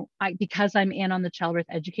know because I'm in on the childbirth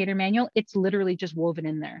educator manual, it's literally just woven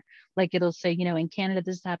in there. Like it'll say, in Canada,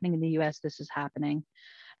 this is happening, in the US, this is happening.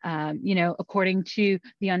 According to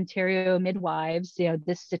the Ontario midwives,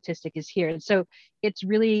 this statistic is here. So it's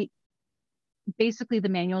really, basically the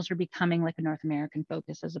manuals are becoming like a North American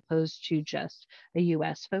focus as opposed to just a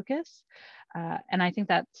US focus. And I think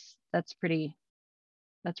that's pretty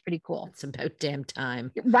cool. It's about damn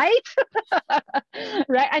time. Right?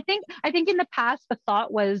 Right. I think in the past, the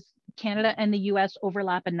thought was Canada and the US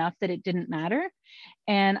overlap enough that it didn't matter.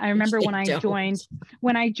 And I remember when I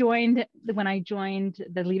joined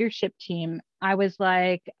the leadership team, I was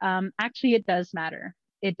like, actually, it does matter.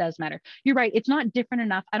 It does matter. You're right. It's not different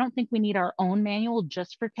enough. I don't think we need our own manual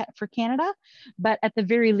just for Canada, but at the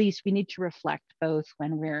very least, we need to reflect both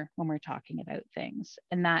when we're talking about things.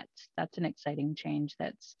 And that's an exciting change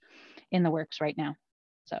that's in the works right now.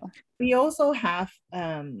 So we also have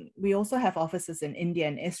offices in India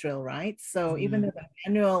and Israel, right? So even though the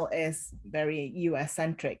manual is very US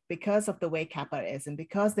centric, because of the way CAPA is, and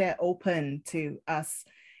because they're open to us,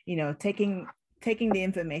 taking the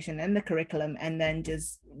information and the curriculum and then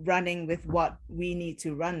just running with what we need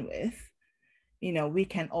to run with, we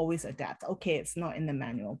can always adapt. Okay, it's not in the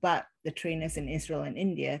manual, but the trainers in Israel and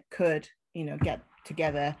India could, get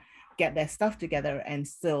together, get their stuff together and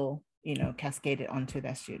still, cascade it onto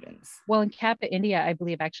their students. Well, in CAPA India, I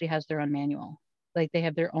believe actually has their own manual. Like they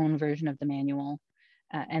have their own version of the manual.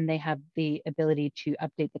 And they have the ability to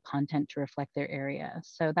update the content to reflect their area.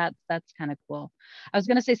 So that's kind of cool. I was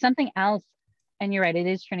going to say something else. And you're right, it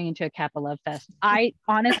is turning into a CAPA love fest. I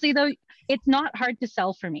honestly, though, it's not hard to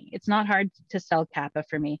sell for me. It's not hard to sell CAPA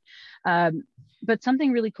for me. But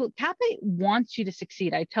something really cool, CAPA wants you to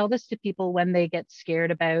succeed. I tell this to people when they get scared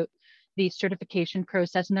about the certification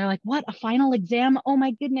process and they're like, what, a final exam? Oh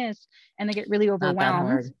my goodness. And they get really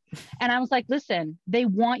overwhelmed. And I was like, listen, they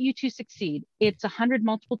want you to succeed. It's 100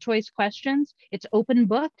 multiple choice questions. It's open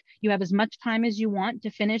book. You have as much time as you want to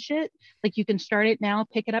finish it. Like you can start it now,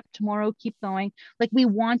 pick it up tomorrow, keep going. Like we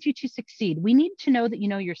want you to succeed. We need to know that you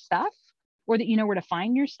know your stuff or that you know where to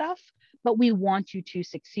find your stuff, but we want you to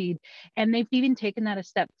succeed. And they've even taken that a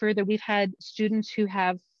step further. We've had students who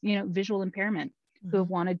have, visual impairment, who have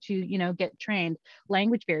wanted to, get trained,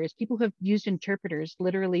 language barriers, people who have used interpreters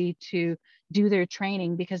literally to do their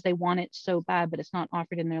training because they want it so bad, but it's not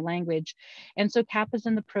offered in their language. And so CAP is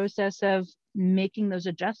in the process of making those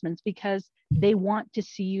adjustments because they want to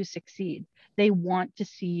see you succeed. They want to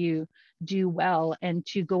see you do well and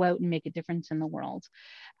to go out and make a difference in the world.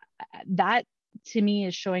 That to me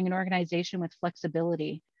is showing an organization with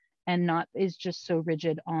flexibility and not is just so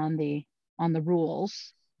rigid on the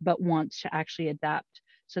rules, but wants to actually adapt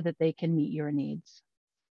so that they can meet your needs.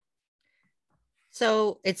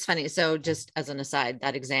 So it's funny. So just as an aside,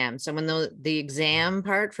 that exam. So when the exam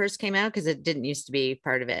part first came out, because it didn't used to be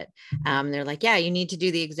part of it, they're like, yeah, you need to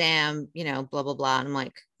do the exam, blah, blah, blah. And I'm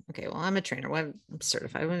like, okay, well, I'm a trainer. I'm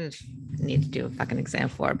certified. What do I need to do a fucking exam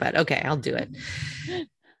for? But okay, I'll do it.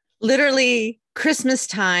 Literally Christmas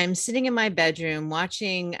time, sitting in my bedroom,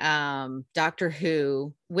 watching Doctor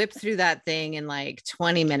Who, whip through that thing in like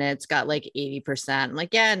 20 minutes, got like 80%. I'm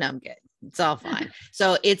like, yeah, no, I'm good. It's all fine.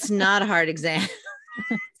 So it's not a hard exam.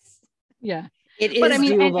 Yeah. It is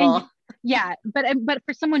doable. Yeah, but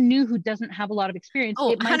for someone new who doesn't have a lot of experience,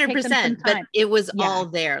 it might 100%, take them some time. But it was all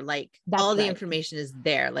there. Like that's all the information is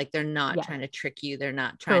there. Like they're not trying to trick you. They're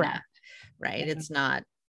not trying to, right? Yeah.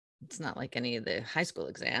 It's not like any of the high school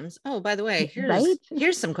exams. Oh, by the way,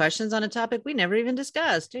 here's some questions on a topic we never even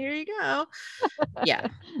discussed. Here you go. Yeah,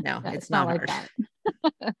 no, it's not hard. Like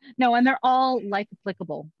that. No, and they're all life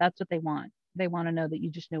applicable. That's what they want. They want to know that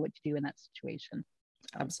you just know what to do in that situation.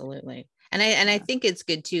 Absolutely. And I think it's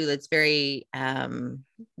good too. It's very,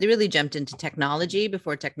 they really jumped into technology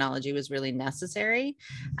before technology was really necessary,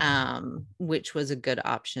 which was a good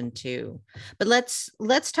option too. But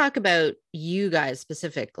let's talk about you guys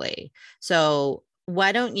specifically. So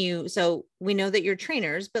why don't you, so we know that you're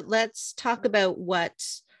trainers, but let's talk about what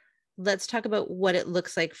it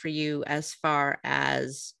looks like for you as far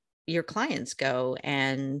as your clients go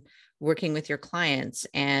and working with your clients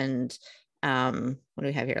and what do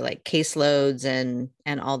we have here, like caseloads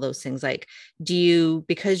and all those things? Like, do you,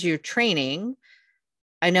 because you're training,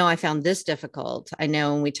 I know I found this difficult. I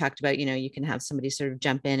know when we talked about, you can have somebody sort of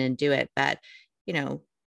jump in and do it, but,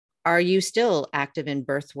 are you still active in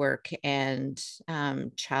birth work and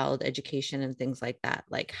child education and things like that?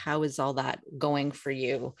 Like, how is all that going for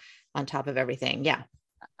you on top of everything? Yeah.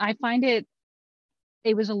 I find it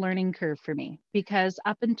was a learning curve for me, because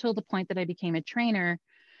up until the point that I became a trainer,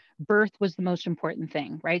 birth was the most important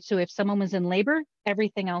thing, right? So if someone was in labor,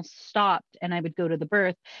 everything else stopped and I would go to the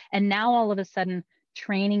birth. And now all of a sudden,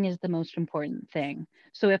 training is the most important thing.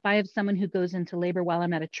 So if I have someone who goes into labor while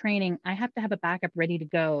I'm at a training, I have to have a backup ready to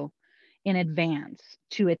go in advance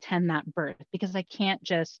to attend that birth, because I can't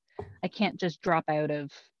just drop out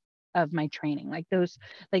of my training. Like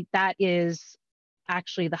that is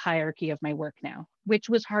actually the hierarchy of my work now, which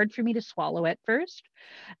was hard for me to swallow at first,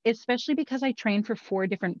 especially because I trained for 4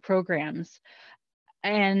 different programs.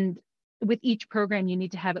 And with each program, you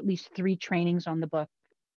need to have at least 3 trainings on the book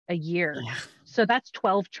a year. Yeah. So that's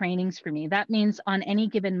 12 trainings for me. That means on any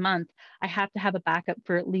given month, I have to have a backup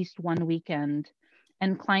for at least 1 weekend.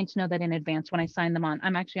 And clients know that in advance when I sign them on.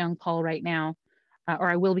 I'm actually on call right now, or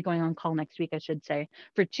I will be going on call next week, I should say,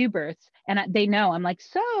 for 2 births. And they know, I'm like,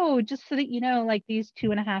 so just so that you know, like these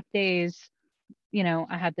 2.5 days,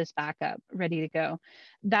 I had this backup ready to go.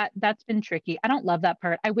 That's been tricky. I don't love that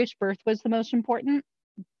part. I wish birth was the most important,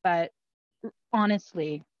 but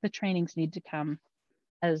honestly, the trainings need to come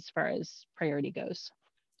as far as priority goes.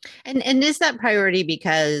 And is that priority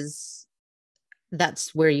because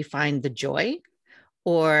that's where you find the joy,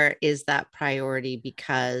 or is that priority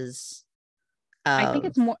because I think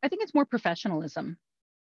it's more professionalism,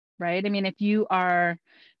 right? I mean, if you are,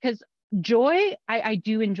 because joy, I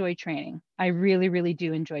do enjoy training. I really, really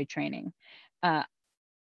do enjoy training.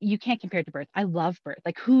 You can't compare it to birth. I love birth.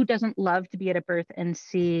 Like, who doesn't love to be at a birth and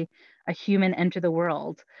see a human enter the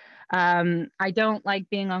world? I don't like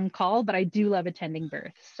being on call, but I do love attending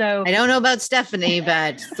birth. So I don't know about Stephanie,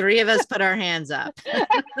 but 3 of us put our hands up.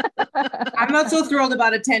 I'm not so thrilled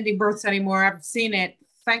about attending births anymore. I've seen it.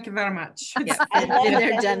 Thank you very much. Yeah, been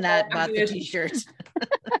there, done that, bought the t-shirt.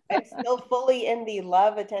 I'm still fully in the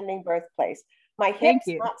love attending birthplace. My Thank hips,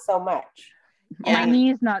 you. not so much. My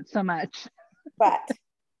knees, not so much. But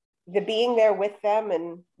the being there with them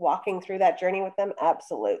and walking through that journey with them,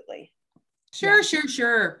 absolutely.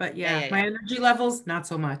 Sure. But Yeah. My energy levels, not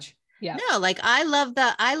so much. Yeah. No, like I love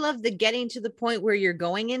the getting to the point where you're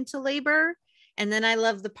going into labor. And then I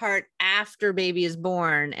love the part after baby is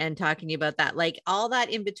born and talking to you about that, like all that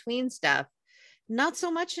in between stuff, not so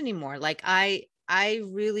much anymore. Like I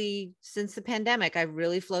really, since the pandemic, I've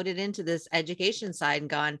really floated into this education side and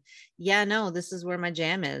gone, yeah, no, this is where my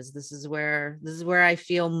jam is. This is where I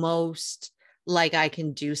feel most like I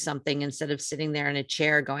can do something, instead of sitting there in a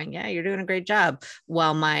chair going, yeah, you're doing a great job,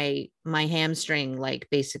 while my hamstring like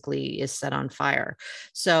basically is set on fire.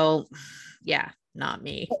 So yeah, not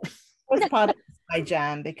me. Was part of my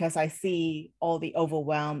jam, because I see all the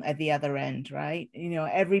overwhelm at the other end, right?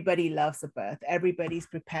 Everybody loves a birth. Everybody's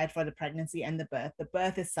prepared for the pregnancy and the birth. The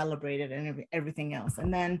birth is celebrated and everything else.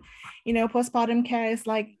 And then, postpartum care is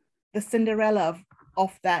like the Cinderella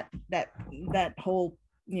of that whole,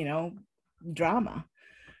 drama,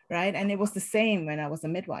 right? And it was the same when I was a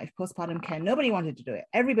midwife. Postpartum care, nobody wanted to do it.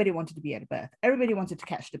 Everybody wanted to be at a birth. Everybody wanted to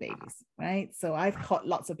catch the babies, right? So I've caught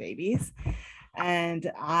lots of babies. And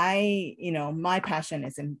my passion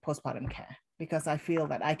is in postpartum care, because I feel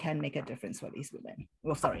that I can make a difference for these women.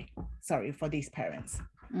 Well, sorry, for these parents.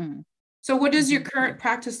 Mm. So what does your current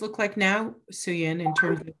practice look like now, Suyin, in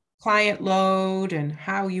terms of client load and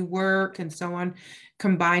how you work and so on,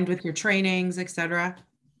 combined with your trainings, etc.?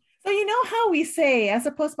 So you know how we say, as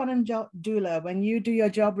a postpartum doula, when you do your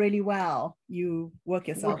job really well, you work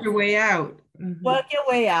yourself. Work your way out. Mm-hmm. Work your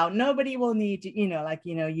way out. Nobody will need to,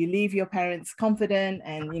 you leave your parents confident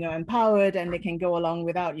and, empowered, and they can go along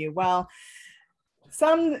without you. Well,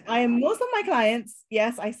 most of my clients,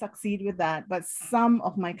 yes, I succeed with that. But some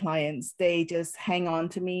of my clients, they just hang on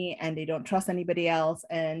to me and they don't trust anybody else.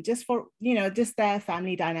 And just for, just their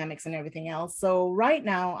family dynamics and everything else. So right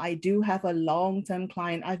now I do have a long-term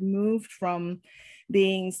client. I've moved from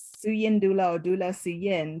being Suyin doula or doula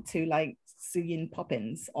Suyin to like Suyin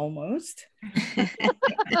Poppins almost.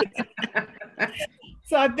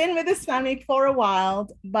 So I've been with this family for a while,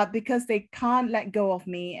 but because they can't let go of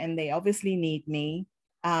me and they obviously need me,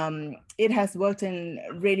 it has worked in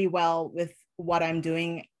really well with what I'm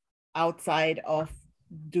doing outside of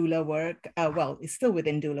doula work. Well, it's still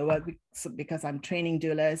within doula work because I'm training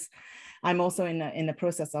doulas. I'm also in the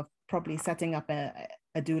process of probably setting up a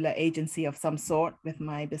doula agency of some sort with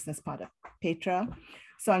my business partner, Petra.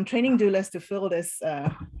 So I'm training doulas to fill this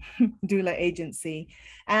doula agency.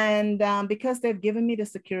 And because they've given me the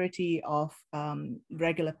security of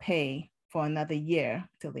regular pay for another year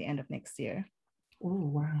till the end of next year.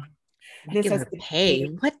 Oh, wow. Regular pay.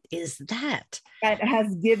 What is that? That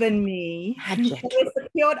has given me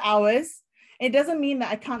secured hours. It doesn't mean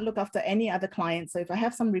that I can't look after any other clients. So if I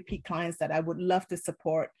have some repeat clients that I would love to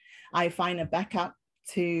support, I find a backup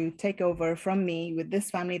to take over from me with this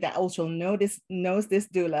family that also knows this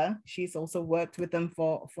doula. She's also worked with them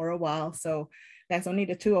for a while. So there's only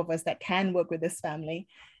the two of us that can work with this family.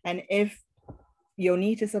 And if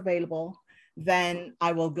Yonit is available, then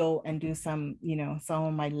I will go and do some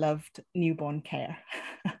of my loved newborn care.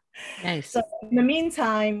 Nice. So in the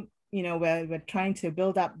meantime, we're trying to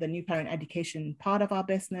build up the new parent education part of our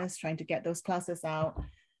business, trying to get those classes out,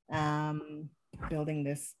 building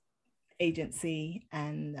this agency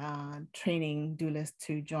and training doulas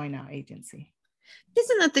to join our agency.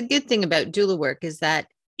 Isn't that the good thing about doula work, is that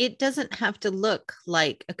it doesn't have to look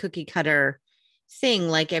like a cookie cutter thing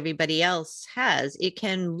like everybody else has. It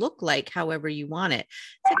can look like however you want it.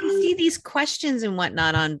 It's like you see these questions and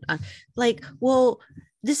whatnot on like, well,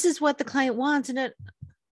 this is what the client wants,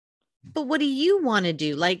 but what do you want to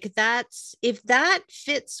do? Like, if that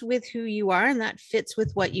fits with who you are and that fits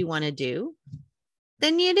with what you want to do,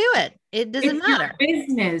 then you do it. It doesn't matter.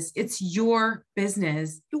 Business. It's your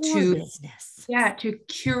business. To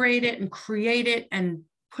curate it and create it and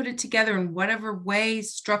put it together in whatever way,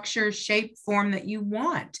 structure, shape, form that you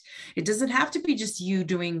want. It doesn't have to be just you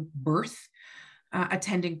doing birth,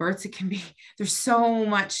 attending births. It can be, there's so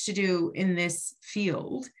much to do in this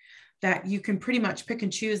field that you can pretty much pick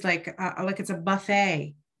and choose, like it's a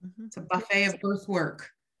buffet. Mm-hmm. It's a buffet of birth work.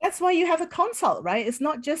 That's why you have a consult, right? It's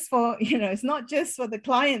not just for, it's not just for the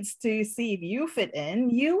clients to see if you fit in.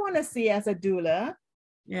 You want to see as a doula,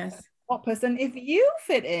 yes, what person, if you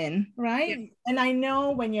fit in, right? Yeah. And I know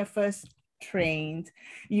when you're first trained,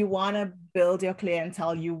 you want to build your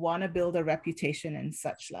clientele, you want to build a reputation and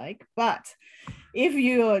such like. But if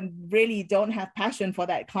you really don't have passion for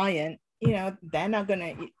that client, they're not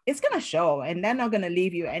it's gonna show, and they're not gonna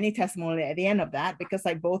leave you any testimony at the end of that, because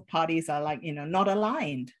like both parties are like, not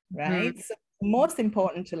aligned, right? Mm-hmm. So most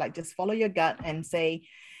important to like just follow your gut and say,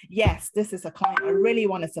 yes, this is a client I really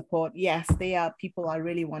want to support. Yes, they are people I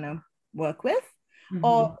really want to work with. Mm-hmm.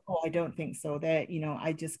 Or I don't think so. That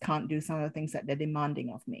I just can't do some of the things that they're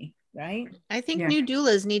demanding of me, right? I think new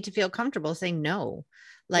doulas need to feel comfortable saying no.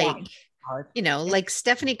 Like, like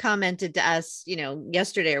Stephanie commented to us,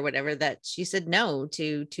 yesterday or whatever, that she said no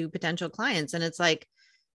to potential clients. And it's like,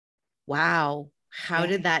 wow, how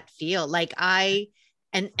did that feel? Like I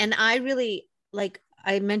really, like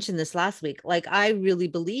I mentioned this last week, like I really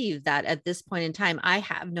believe that at this point in time, I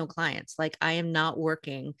have no clients. Like I am not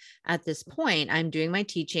working at this point. I'm doing my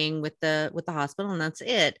teaching with the hospital, and that's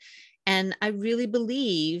it. And I really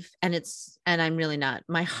believe, and I'm really not,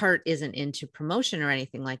 my heart isn't into promotion or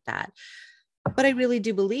anything like that. But I really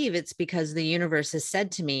do believe it's because the universe has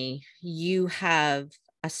said to me, you have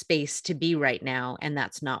a space to be right now. And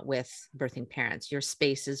that's not with birthing parents. Your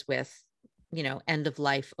space is with, end of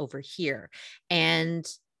life over here. And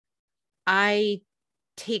I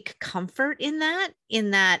take comfort in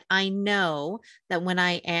that I know that when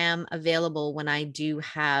I am available, when I do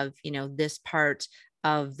have, this part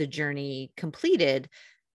of the journey completed,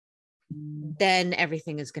 then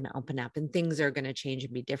everything is going to open up and things are going to change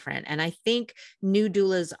and be different. And I think new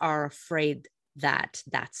doulas are afraid that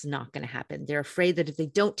that's not going to happen. They're afraid that if they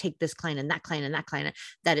don't take this client and that client and that client,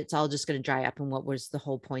 that it's all just going to dry up. And what was the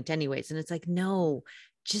whole point anyways? And it's like, no,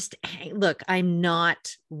 just look, I'm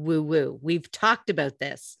not woo woo. We've talked about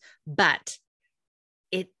this, but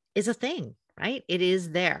it is a thing, right? It is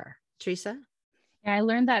there. Teresa? Yeah, I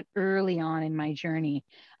learned that early on in my journey.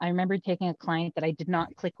 I remember taking a client that I did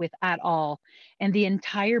not click with at all. And the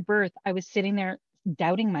entire birth, I was sitting there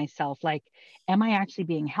doubting myself, like, am I actually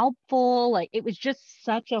being helpful? Like, it was just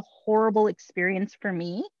such a horrible experience for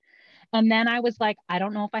me. And then I was like, I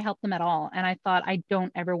don't know if I helped them at all. And I thought, I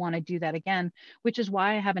don't ever want to do that again, which is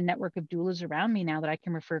why I have a network of doulas around me now that I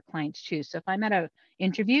can refer clients to. So if I'm at an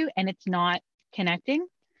interview and it's not connecting,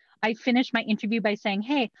 I finish my interview by saying,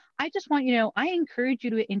 hey, I just want you to know, I encourage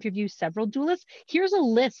you to interview several doulas. Here's a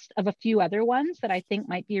list of a few other ones that I think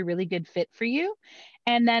might be a really good fit for you.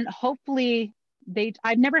 And then hopefully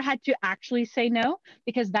I've never had to actually say no,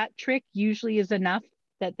 because that trick usually is enough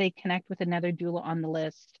that they connect with another doula on the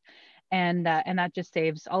list. And that just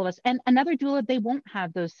saves all of us. And another doula, they won't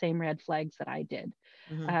have those same red flags that I did.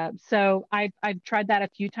 So I've tried that a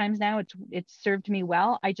few times now. It's served me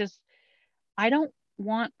well. I don't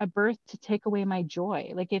want a birth to take away my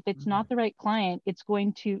joy. Like if it's not the right client, it's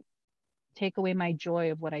going to take away my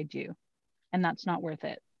joy of what I do. And that's not worth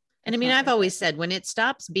it. And I mean, I've always said when it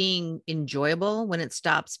stops being enjoyable, when it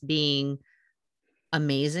stops being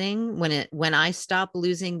amazing, when I stop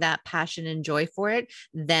losing that passion and joy for it,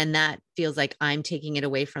 then that feels like I'm taking it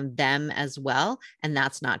away from them as well. And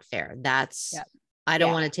that's not fair. I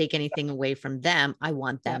don't want to take anything away from them. I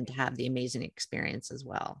want them to have the amazing experience as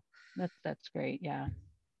well. That's great. Yeah,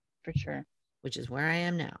 for sure. Which is where I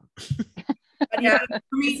am now. Yeah,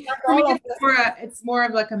 for me it's more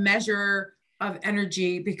of like a measure of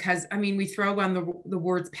energy, because I mean, we throw on the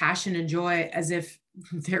words passion and joy as if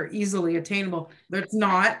they're easily attainable. It's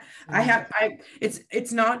not.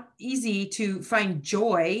 It's not easy to find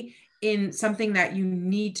joy in something that you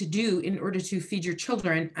need to do in order to feed your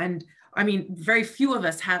children. And I mean, very few of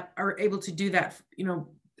us are able to do that,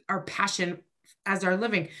 our passion as our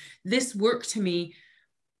living. This work to me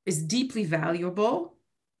is deeply valuable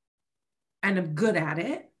and I'm good at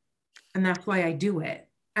it. And that's why I do it.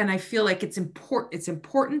 And I feel like it's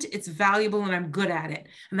important, it's valuable, and I'm good at it.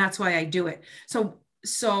 And that's why I do it.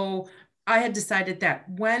 So I had decided that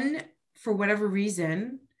when, for whatever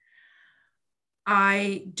reason,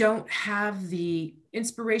 I don't have the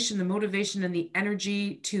inspiration, the motivation, and the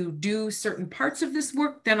energy to do certain parts of this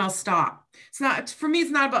work, then I'll stop. For me,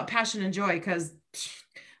 it's not about passion and joy, because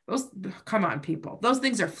come on, people, those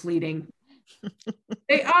things are fleeting.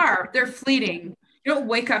 They're fleeting. You don't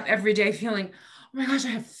wake up every day feeling, oh my gosh, I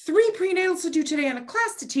have 3 prenatals to do today and a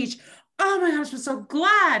class to teach. Oh my gosh, I'm so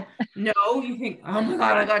glad. No, you think, oh my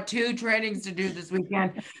God, I got 2 trainings to do this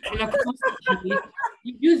weekend.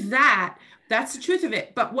 You do that. That's the truth of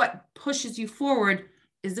it. But what pushes you forward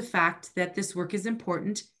is the fact that this work is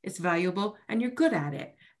important, it's valuable, and you're good at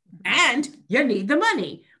it. And you need the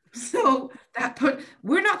money. So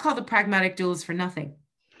we're not called the pragmatic doulas for nothing.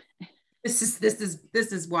 This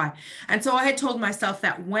is why. And so I had told myself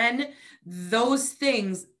that when those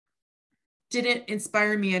things didn't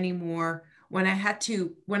inspire me anymore, when I had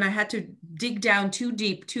to dig down too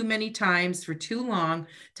deep, too many times for too long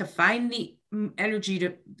to find the energy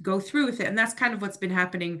to go through with it. And that's kind of what's been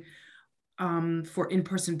happening for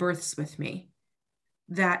in-person births with me,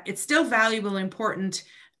 that it's still valuable and important,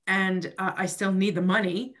 and I still need the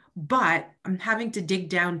money, but I'm having to dig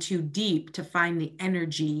down too deep to find the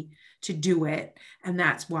energy to do it. And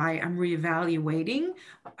that's why I'm reevaluating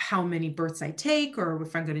how many births I take, or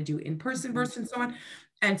if I'm going to do in-person births and so on.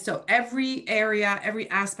 And so every area, every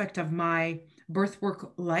aspect of my birth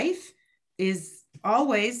work life is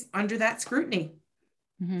always under that scrutiny.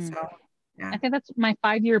 So, yeah. I think that's my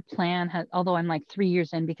 5-year plan although I'm like 3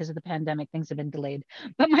 years in because of the pandemic, things have been delayed,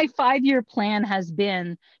 but my 5-year plan has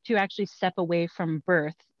been to actually step away from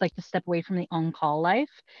birth, like to step away from the on-call life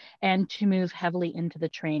and to move heavily into the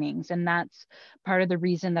trainings. And that's part of the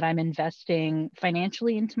reason that I'm investing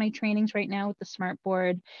financially into my trainings right now with the Smart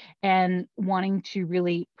Board and wanting to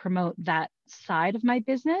really promote that side of my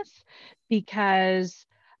business, because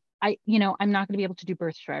I'm not going to be able to do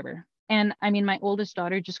birth driver. And I mean, my oldest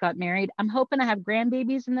daughter just got married. I'm hoping to have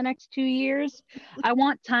grandbabies in the next 2 years. I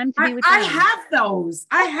want time to be with them. I have those.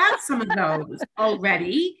 I have some of those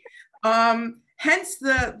already. Hence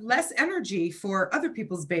the less energy for other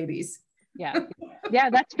people's babies. Yeah,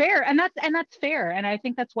 that's fair. And that's fair. And I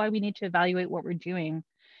think that's why we need to evaluate what we're doing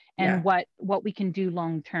and what we can do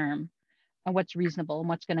long term and what's reasonable and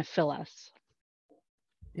what's going to fill us.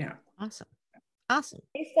 Yeah. Awesome.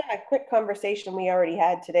 Based on a quick conversation we already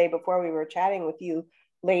had today before we were chatting with you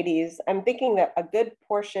ladies, I'm thinking that a good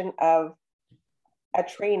portion of a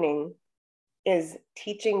training is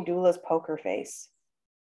teaching doulas poker face.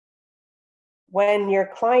 When your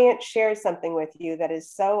client shares something with you that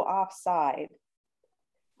is so offside,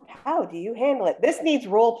 how do you handle it? This needs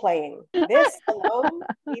role playing. This alone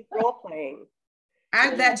needs role playing.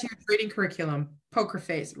 Add that to your training curriculum. Poker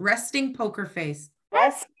face, resting poker face.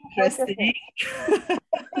 Interesting.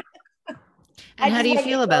 And how do you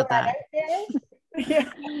feel about that?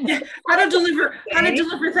 How to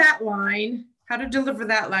deliver that line? How to deliver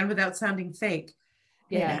that line without sounding fake?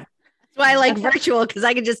 Yeah. That's why I like virtual, because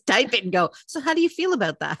I can just type it and go, so how do you feel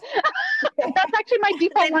about that? That's actually my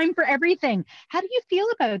default line for everything. How do you feel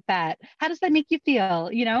about that? How does that make you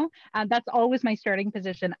feel? That's always my starting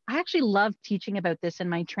position. I actually love teaching about this in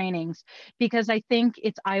my trainings because I think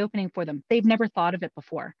it's eye-opening for them. They've never thought of it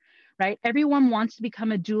before, right? Everyone wants to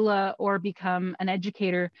become a doula or become an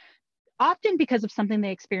educator, often because of something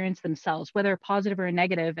they experience themselves, whether positive or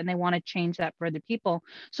negative, and they want to change that for other people.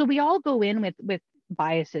 So we all go in with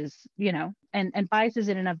biases, you know, and biases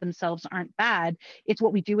in and of themselves aren't bad. It's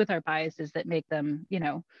what we do with our biases that make them, you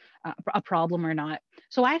know, a problem or not.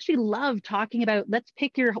 So I actually love talking about, let's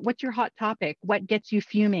pick what's your hot topic? What gets you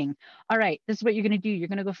fuming? All right, this is what you're going to do. You're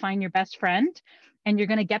going to go find your best friend and you're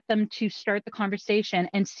going to get them to start the conversation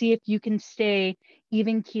and see if you can stay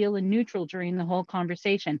even keel and neutral during the whole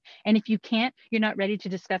conversation. And if you can't, you're not ready to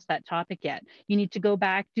discuss that topic yet. You need to go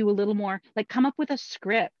back, do a little more, like come up with a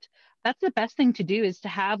script. That's the best thing to do, is to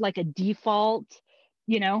have like a default,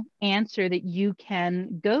 you know, answer that you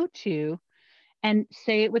can go to and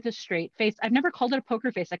say it with a straight face. I've never called it a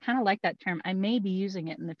poker face. I kind of like that term. I may be using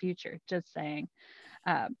it in the future, just saying.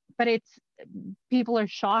 But people are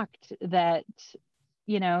shocked that,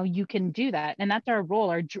 you know, you can do that. And that's our role.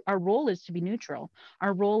 Our role is to be neutral.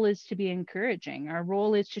 Our role is to be encouraging. Our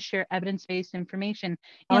role is to share evidence-based information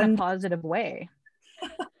in a positive way.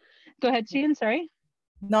 Go ahead, Suyin, sorry.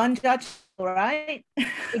 Non-judgmental, right?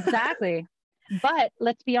 Exactly. But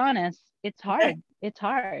let's be honest, it's hard. It's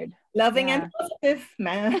hard. Loving and positive,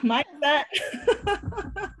 man. Mindset.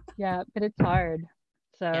 Yeah, but it's hard.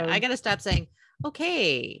 So yeah, I gotta stop saying,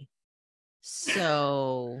 okay,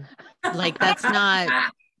 so like that's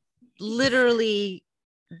not literally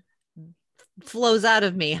flows out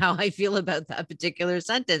of me how I feel about that particular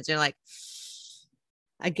sentence. You're like,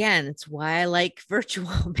 again, it's why I like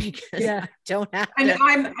virtual, because I don't have to. And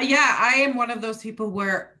I am one of those people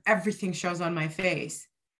where everything shows on my face.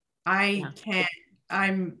 I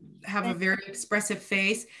have a very expressive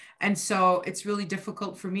face. And so it's really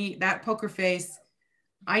difficult for me. That poker face,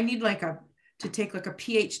 I need to take like a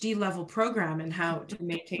PhD level program in how to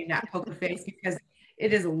maintain that poker face, because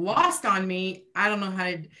it is lost on me. I don't know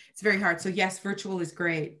it's very hard. So yes, virtual is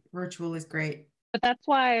great. Virtual is great. But that's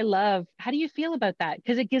why I love, how do you feel about that?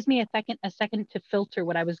 Because it gives me a second to filter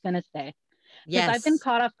what I was going to say. Yes. I've been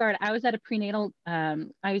caught off guard. I was at a prenatal, I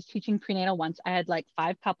was teaching prenatal once. I had like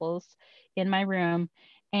 5 couples in my room,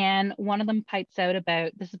 and one of them pipes out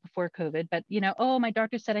about, this is before COVID, but you know, oh, my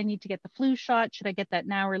doctor said I need to get the flu shot. Should I get that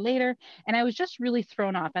now or later? And I was just really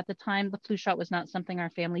thrown off. At the time, the flu shot was not something our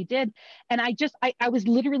family did. And I was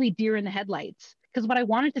literally deer in the headlights, because what I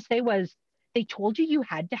wanted to say was, they told you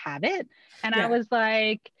had to have it. And I was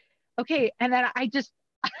like, okay. And then and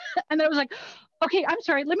then I was like, okay, I'm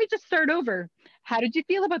sorry. Let me just start over. How did you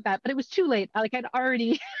feel about that? But it was too late. Like You'd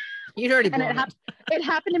already and it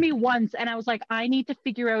happened to me once. And I was like, I need to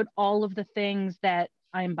figure out all of the things that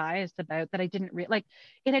I'm biased about that I didn't like.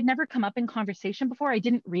 It had never come up in conversation before. I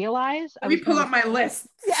didn't realize. Let me pull up my list.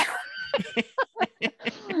 Yeah.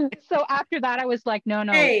 So after that, I was like, no,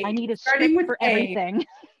 I need a script for everything.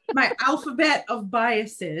 My alphabet of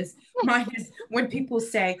biases. Mine is when people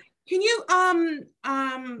say, can you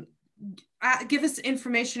give us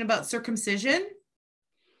information about circumcision?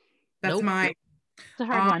 That's it's a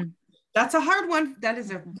hard one. That's a hard one. That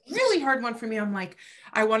is a really hard one for me. I'm like,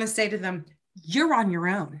 I want to say to them, you're on your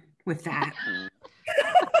own with that.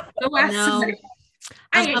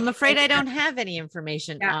 I'm afraid I don't have any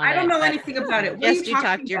information on I don't know anything about it. Yes, you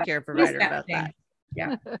talk to your care provider about that.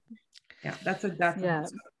 Yeah. That's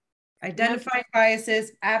identifying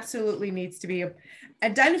biases absolutely needs to be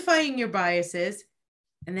identifying your biases,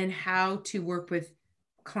 and then how to work with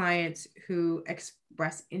clients who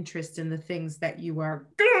express interest in the things that you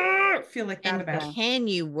feel like that about. Can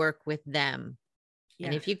you work with them? Yeah.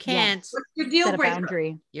 And if you can't, what's your deal breaker?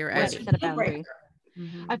 Boundary. You're out. Set a boundary.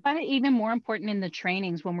 Mm-hmm. I find it even more important in the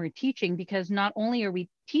trainings when we're teaching, because not only are we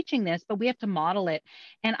teaching this, but we have to model it.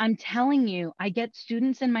 And I'm telling you, I get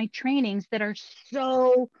students in my trainings that are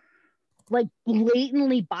so like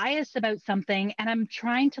blatantly biased about something, and I'm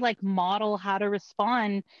trying to like model how to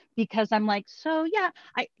respond, because I'm like, so yeah,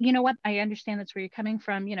 you know what, I understand that's where you're coming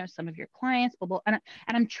from, you know, some of your clients, blah, blah, and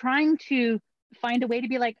I'm trying to find a way to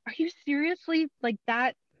be like, are you seriously like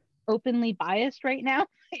that openly biased right now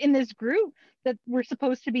in this group that we're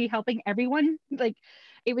supposed to be helping everyone? Like,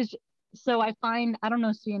 it was, so I find, I don't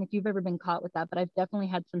know, Suyin, if you've ever been caught with that, but I've definitely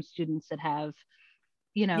had some students that have,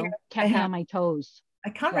 you know, kept me on my toes. I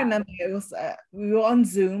can't remember. It was we were on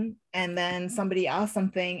Zoom, and then somebody asked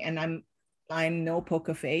something, and I'm no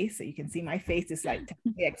poker face, so you can see my face is like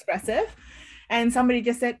technically expressive, and somebody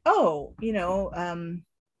just said, "Oh, you know,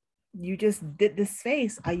 you just did this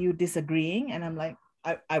face. Are you disagreeing?" And I'm like,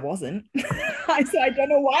 I wasn't. I said, I don't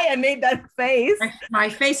know why I made that face. My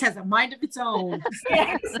face has a mind of its own.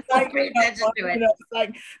 Like,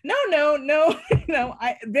 no.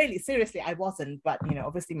 I really, seriously, I wasn't. But, you know,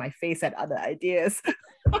 obviously my face had other ideas.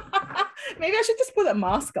 Maybe I should just put a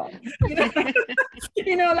mask on.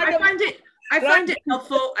 You know, like I find it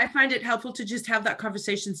helpful. I find it helpful to just have that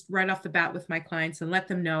conversation right off the bat with my clients and let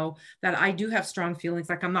them know that I do have strong feelings.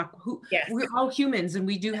 Like we're all humans and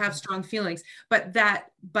we do have strong feelings, but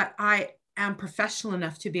I am professional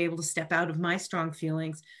enough to be able to step out of my strong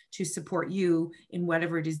feelings to support you in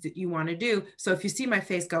whatever it is that you want to do. So if you see my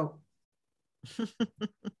face go,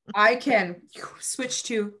 I can switch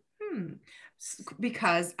to,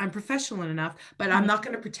 because I'm professional enough, but I'm not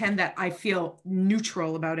going to pretend that I feel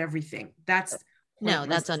neutral about everything. That's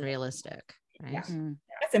unrealistic, right? Yeah.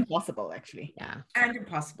 That's impossible, actually. Yeah. And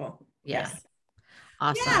impossible. Yeah. Yes.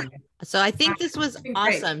 Awesome. Yeah. So I think this was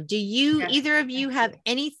awesome. Do you, either of you, have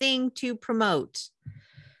anything to promote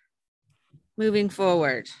moving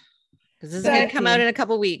forward? Because this is going to come out in a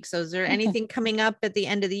couple of weeks. So is there anything coming up at the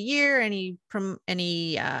end of the year? Any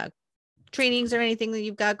trainings or anything that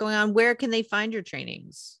you've got going on? Where can they find your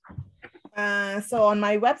trainings? So on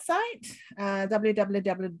my website,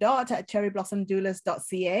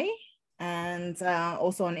 www.cherryblossommdoulas.ca, and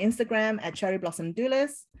also on Instagram at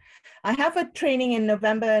cherryblossommdoulas. I have a training in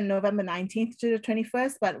November 19th to the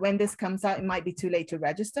 21st, but when this comes out, it might be too late to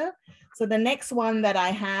register. So the next one that I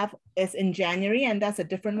have is in January, and that's a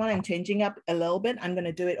different one. I'm changing up a little bit. I'm going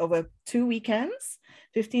to do it over 2 weekends,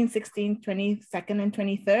 15th, 16th, 22nd, and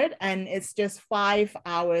 23rd. And it's just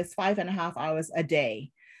 5.5 hours a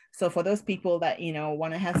day. So for those people that,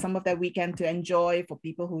 want to have some of their weekend to enjoy, for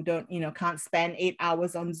people who don't, can't spend 8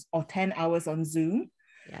 hours or 10 hours on Zoom.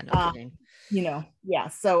 Yeah, no kidding.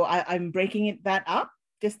 So I'm breaking that up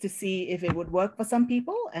just to see if it would work for some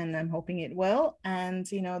people, and I'm hoping it will. And,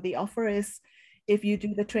 the offer is, if you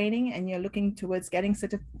do the training and you're looking towards getting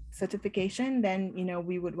certification, then,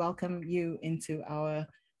 we would welcome you into our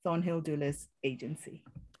Thornhill Doulas agency.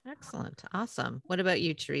 Excellent. Awesome. What about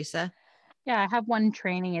you, Teresa? Yeah, I have one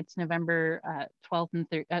training. It's November 12th and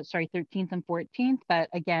 13th and 14th. But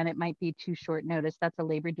again, it might be too short notice. That's a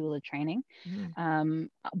labor doula training.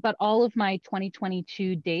 But all of my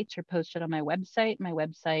 2022 dates are posted on my website. My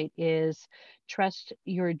website is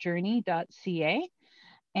trustyourjourney.ca.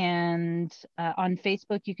 And on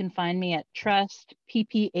Facebook, you can find me at Trust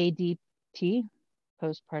PPADT,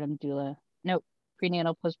 postpartum doula. Nope.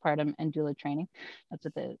 Prenatal, postpartum, and doula training. That's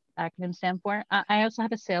what the acronym stand for. I also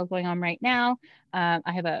have a sale going on right now. I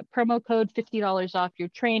have a promo code, $50 off your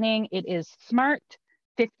training. It is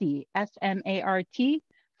SMART50, SMART 50.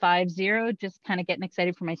 Just kind of getting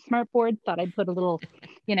excited for my smart board. Thought I'd put a little,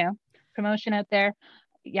 promotion out there.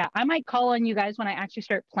 Yeah, I might call on you guys when I actually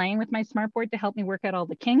start playing with my smart board to help me work out all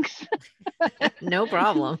the kinks. No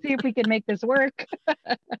problem. See if we can make this work.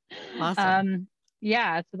 Awesome.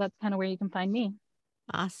 Yeah, so that's kind of where you can find me.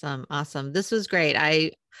 Awesome. This was great.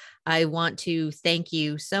 I want to thank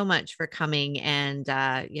you so much for coming and,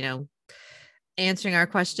 answering our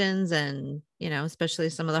questions, and, especially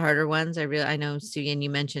some of the harder ones. I know, Suyin, you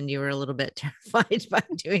mentioned you were a little bit terrified by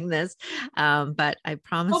doing this, but I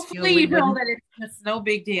promise hopefully you know that it's no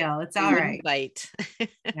big deal. It's all right. Bite.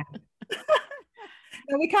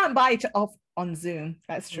 No, we can't bite off on Zoom.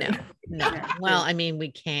 That's true. No. Well, I mean,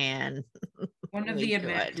 we can. One of the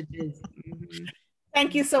advantages.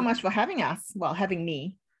 Thank you so much for having us. Well, having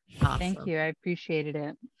me. Awesome. Thank you. I appreciated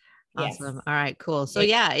it. Awesome. Yes. All right, cool. So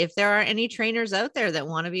yeah, if there are any trainers out there that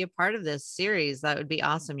want to be a part of this series, that would be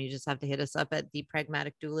awesome. You just have to hit us up at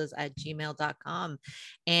thepragmaticdoulas@gmail.com.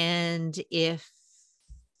 And if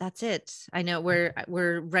that's it, I know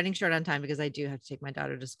we're running short on time because I do have to take my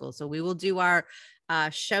daughter to school. So we will do our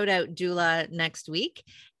shout out doula next week.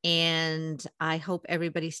 And I hope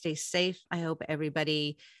everybody stays safe. I hope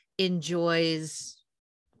everybody enjoys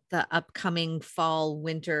the upcoming fall,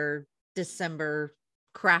 winter, December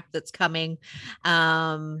crap that's coming.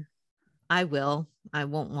 I won't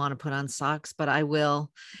want to put on socks, but I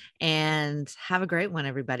will. And have a great one,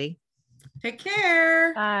 everybody. Take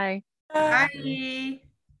care. Bye. Bye.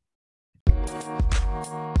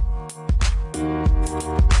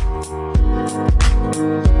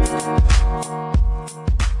 Bye.